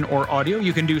feedback, written or audio,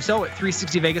 you can do so at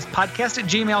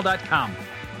 360vegaspodcast@gmail.com.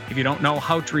 If you don't know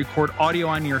how to record audio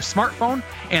on your smartphone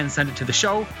and send it to the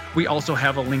show, we also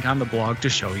have a link on the blog to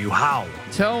show you how.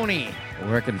 Tony,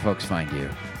 where can folks find you?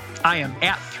 I am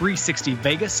at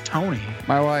 360Vegas Tony.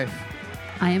 My wife.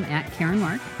 I am at Karen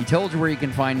Mark. He told you where you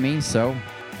can find me, so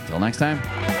until next time.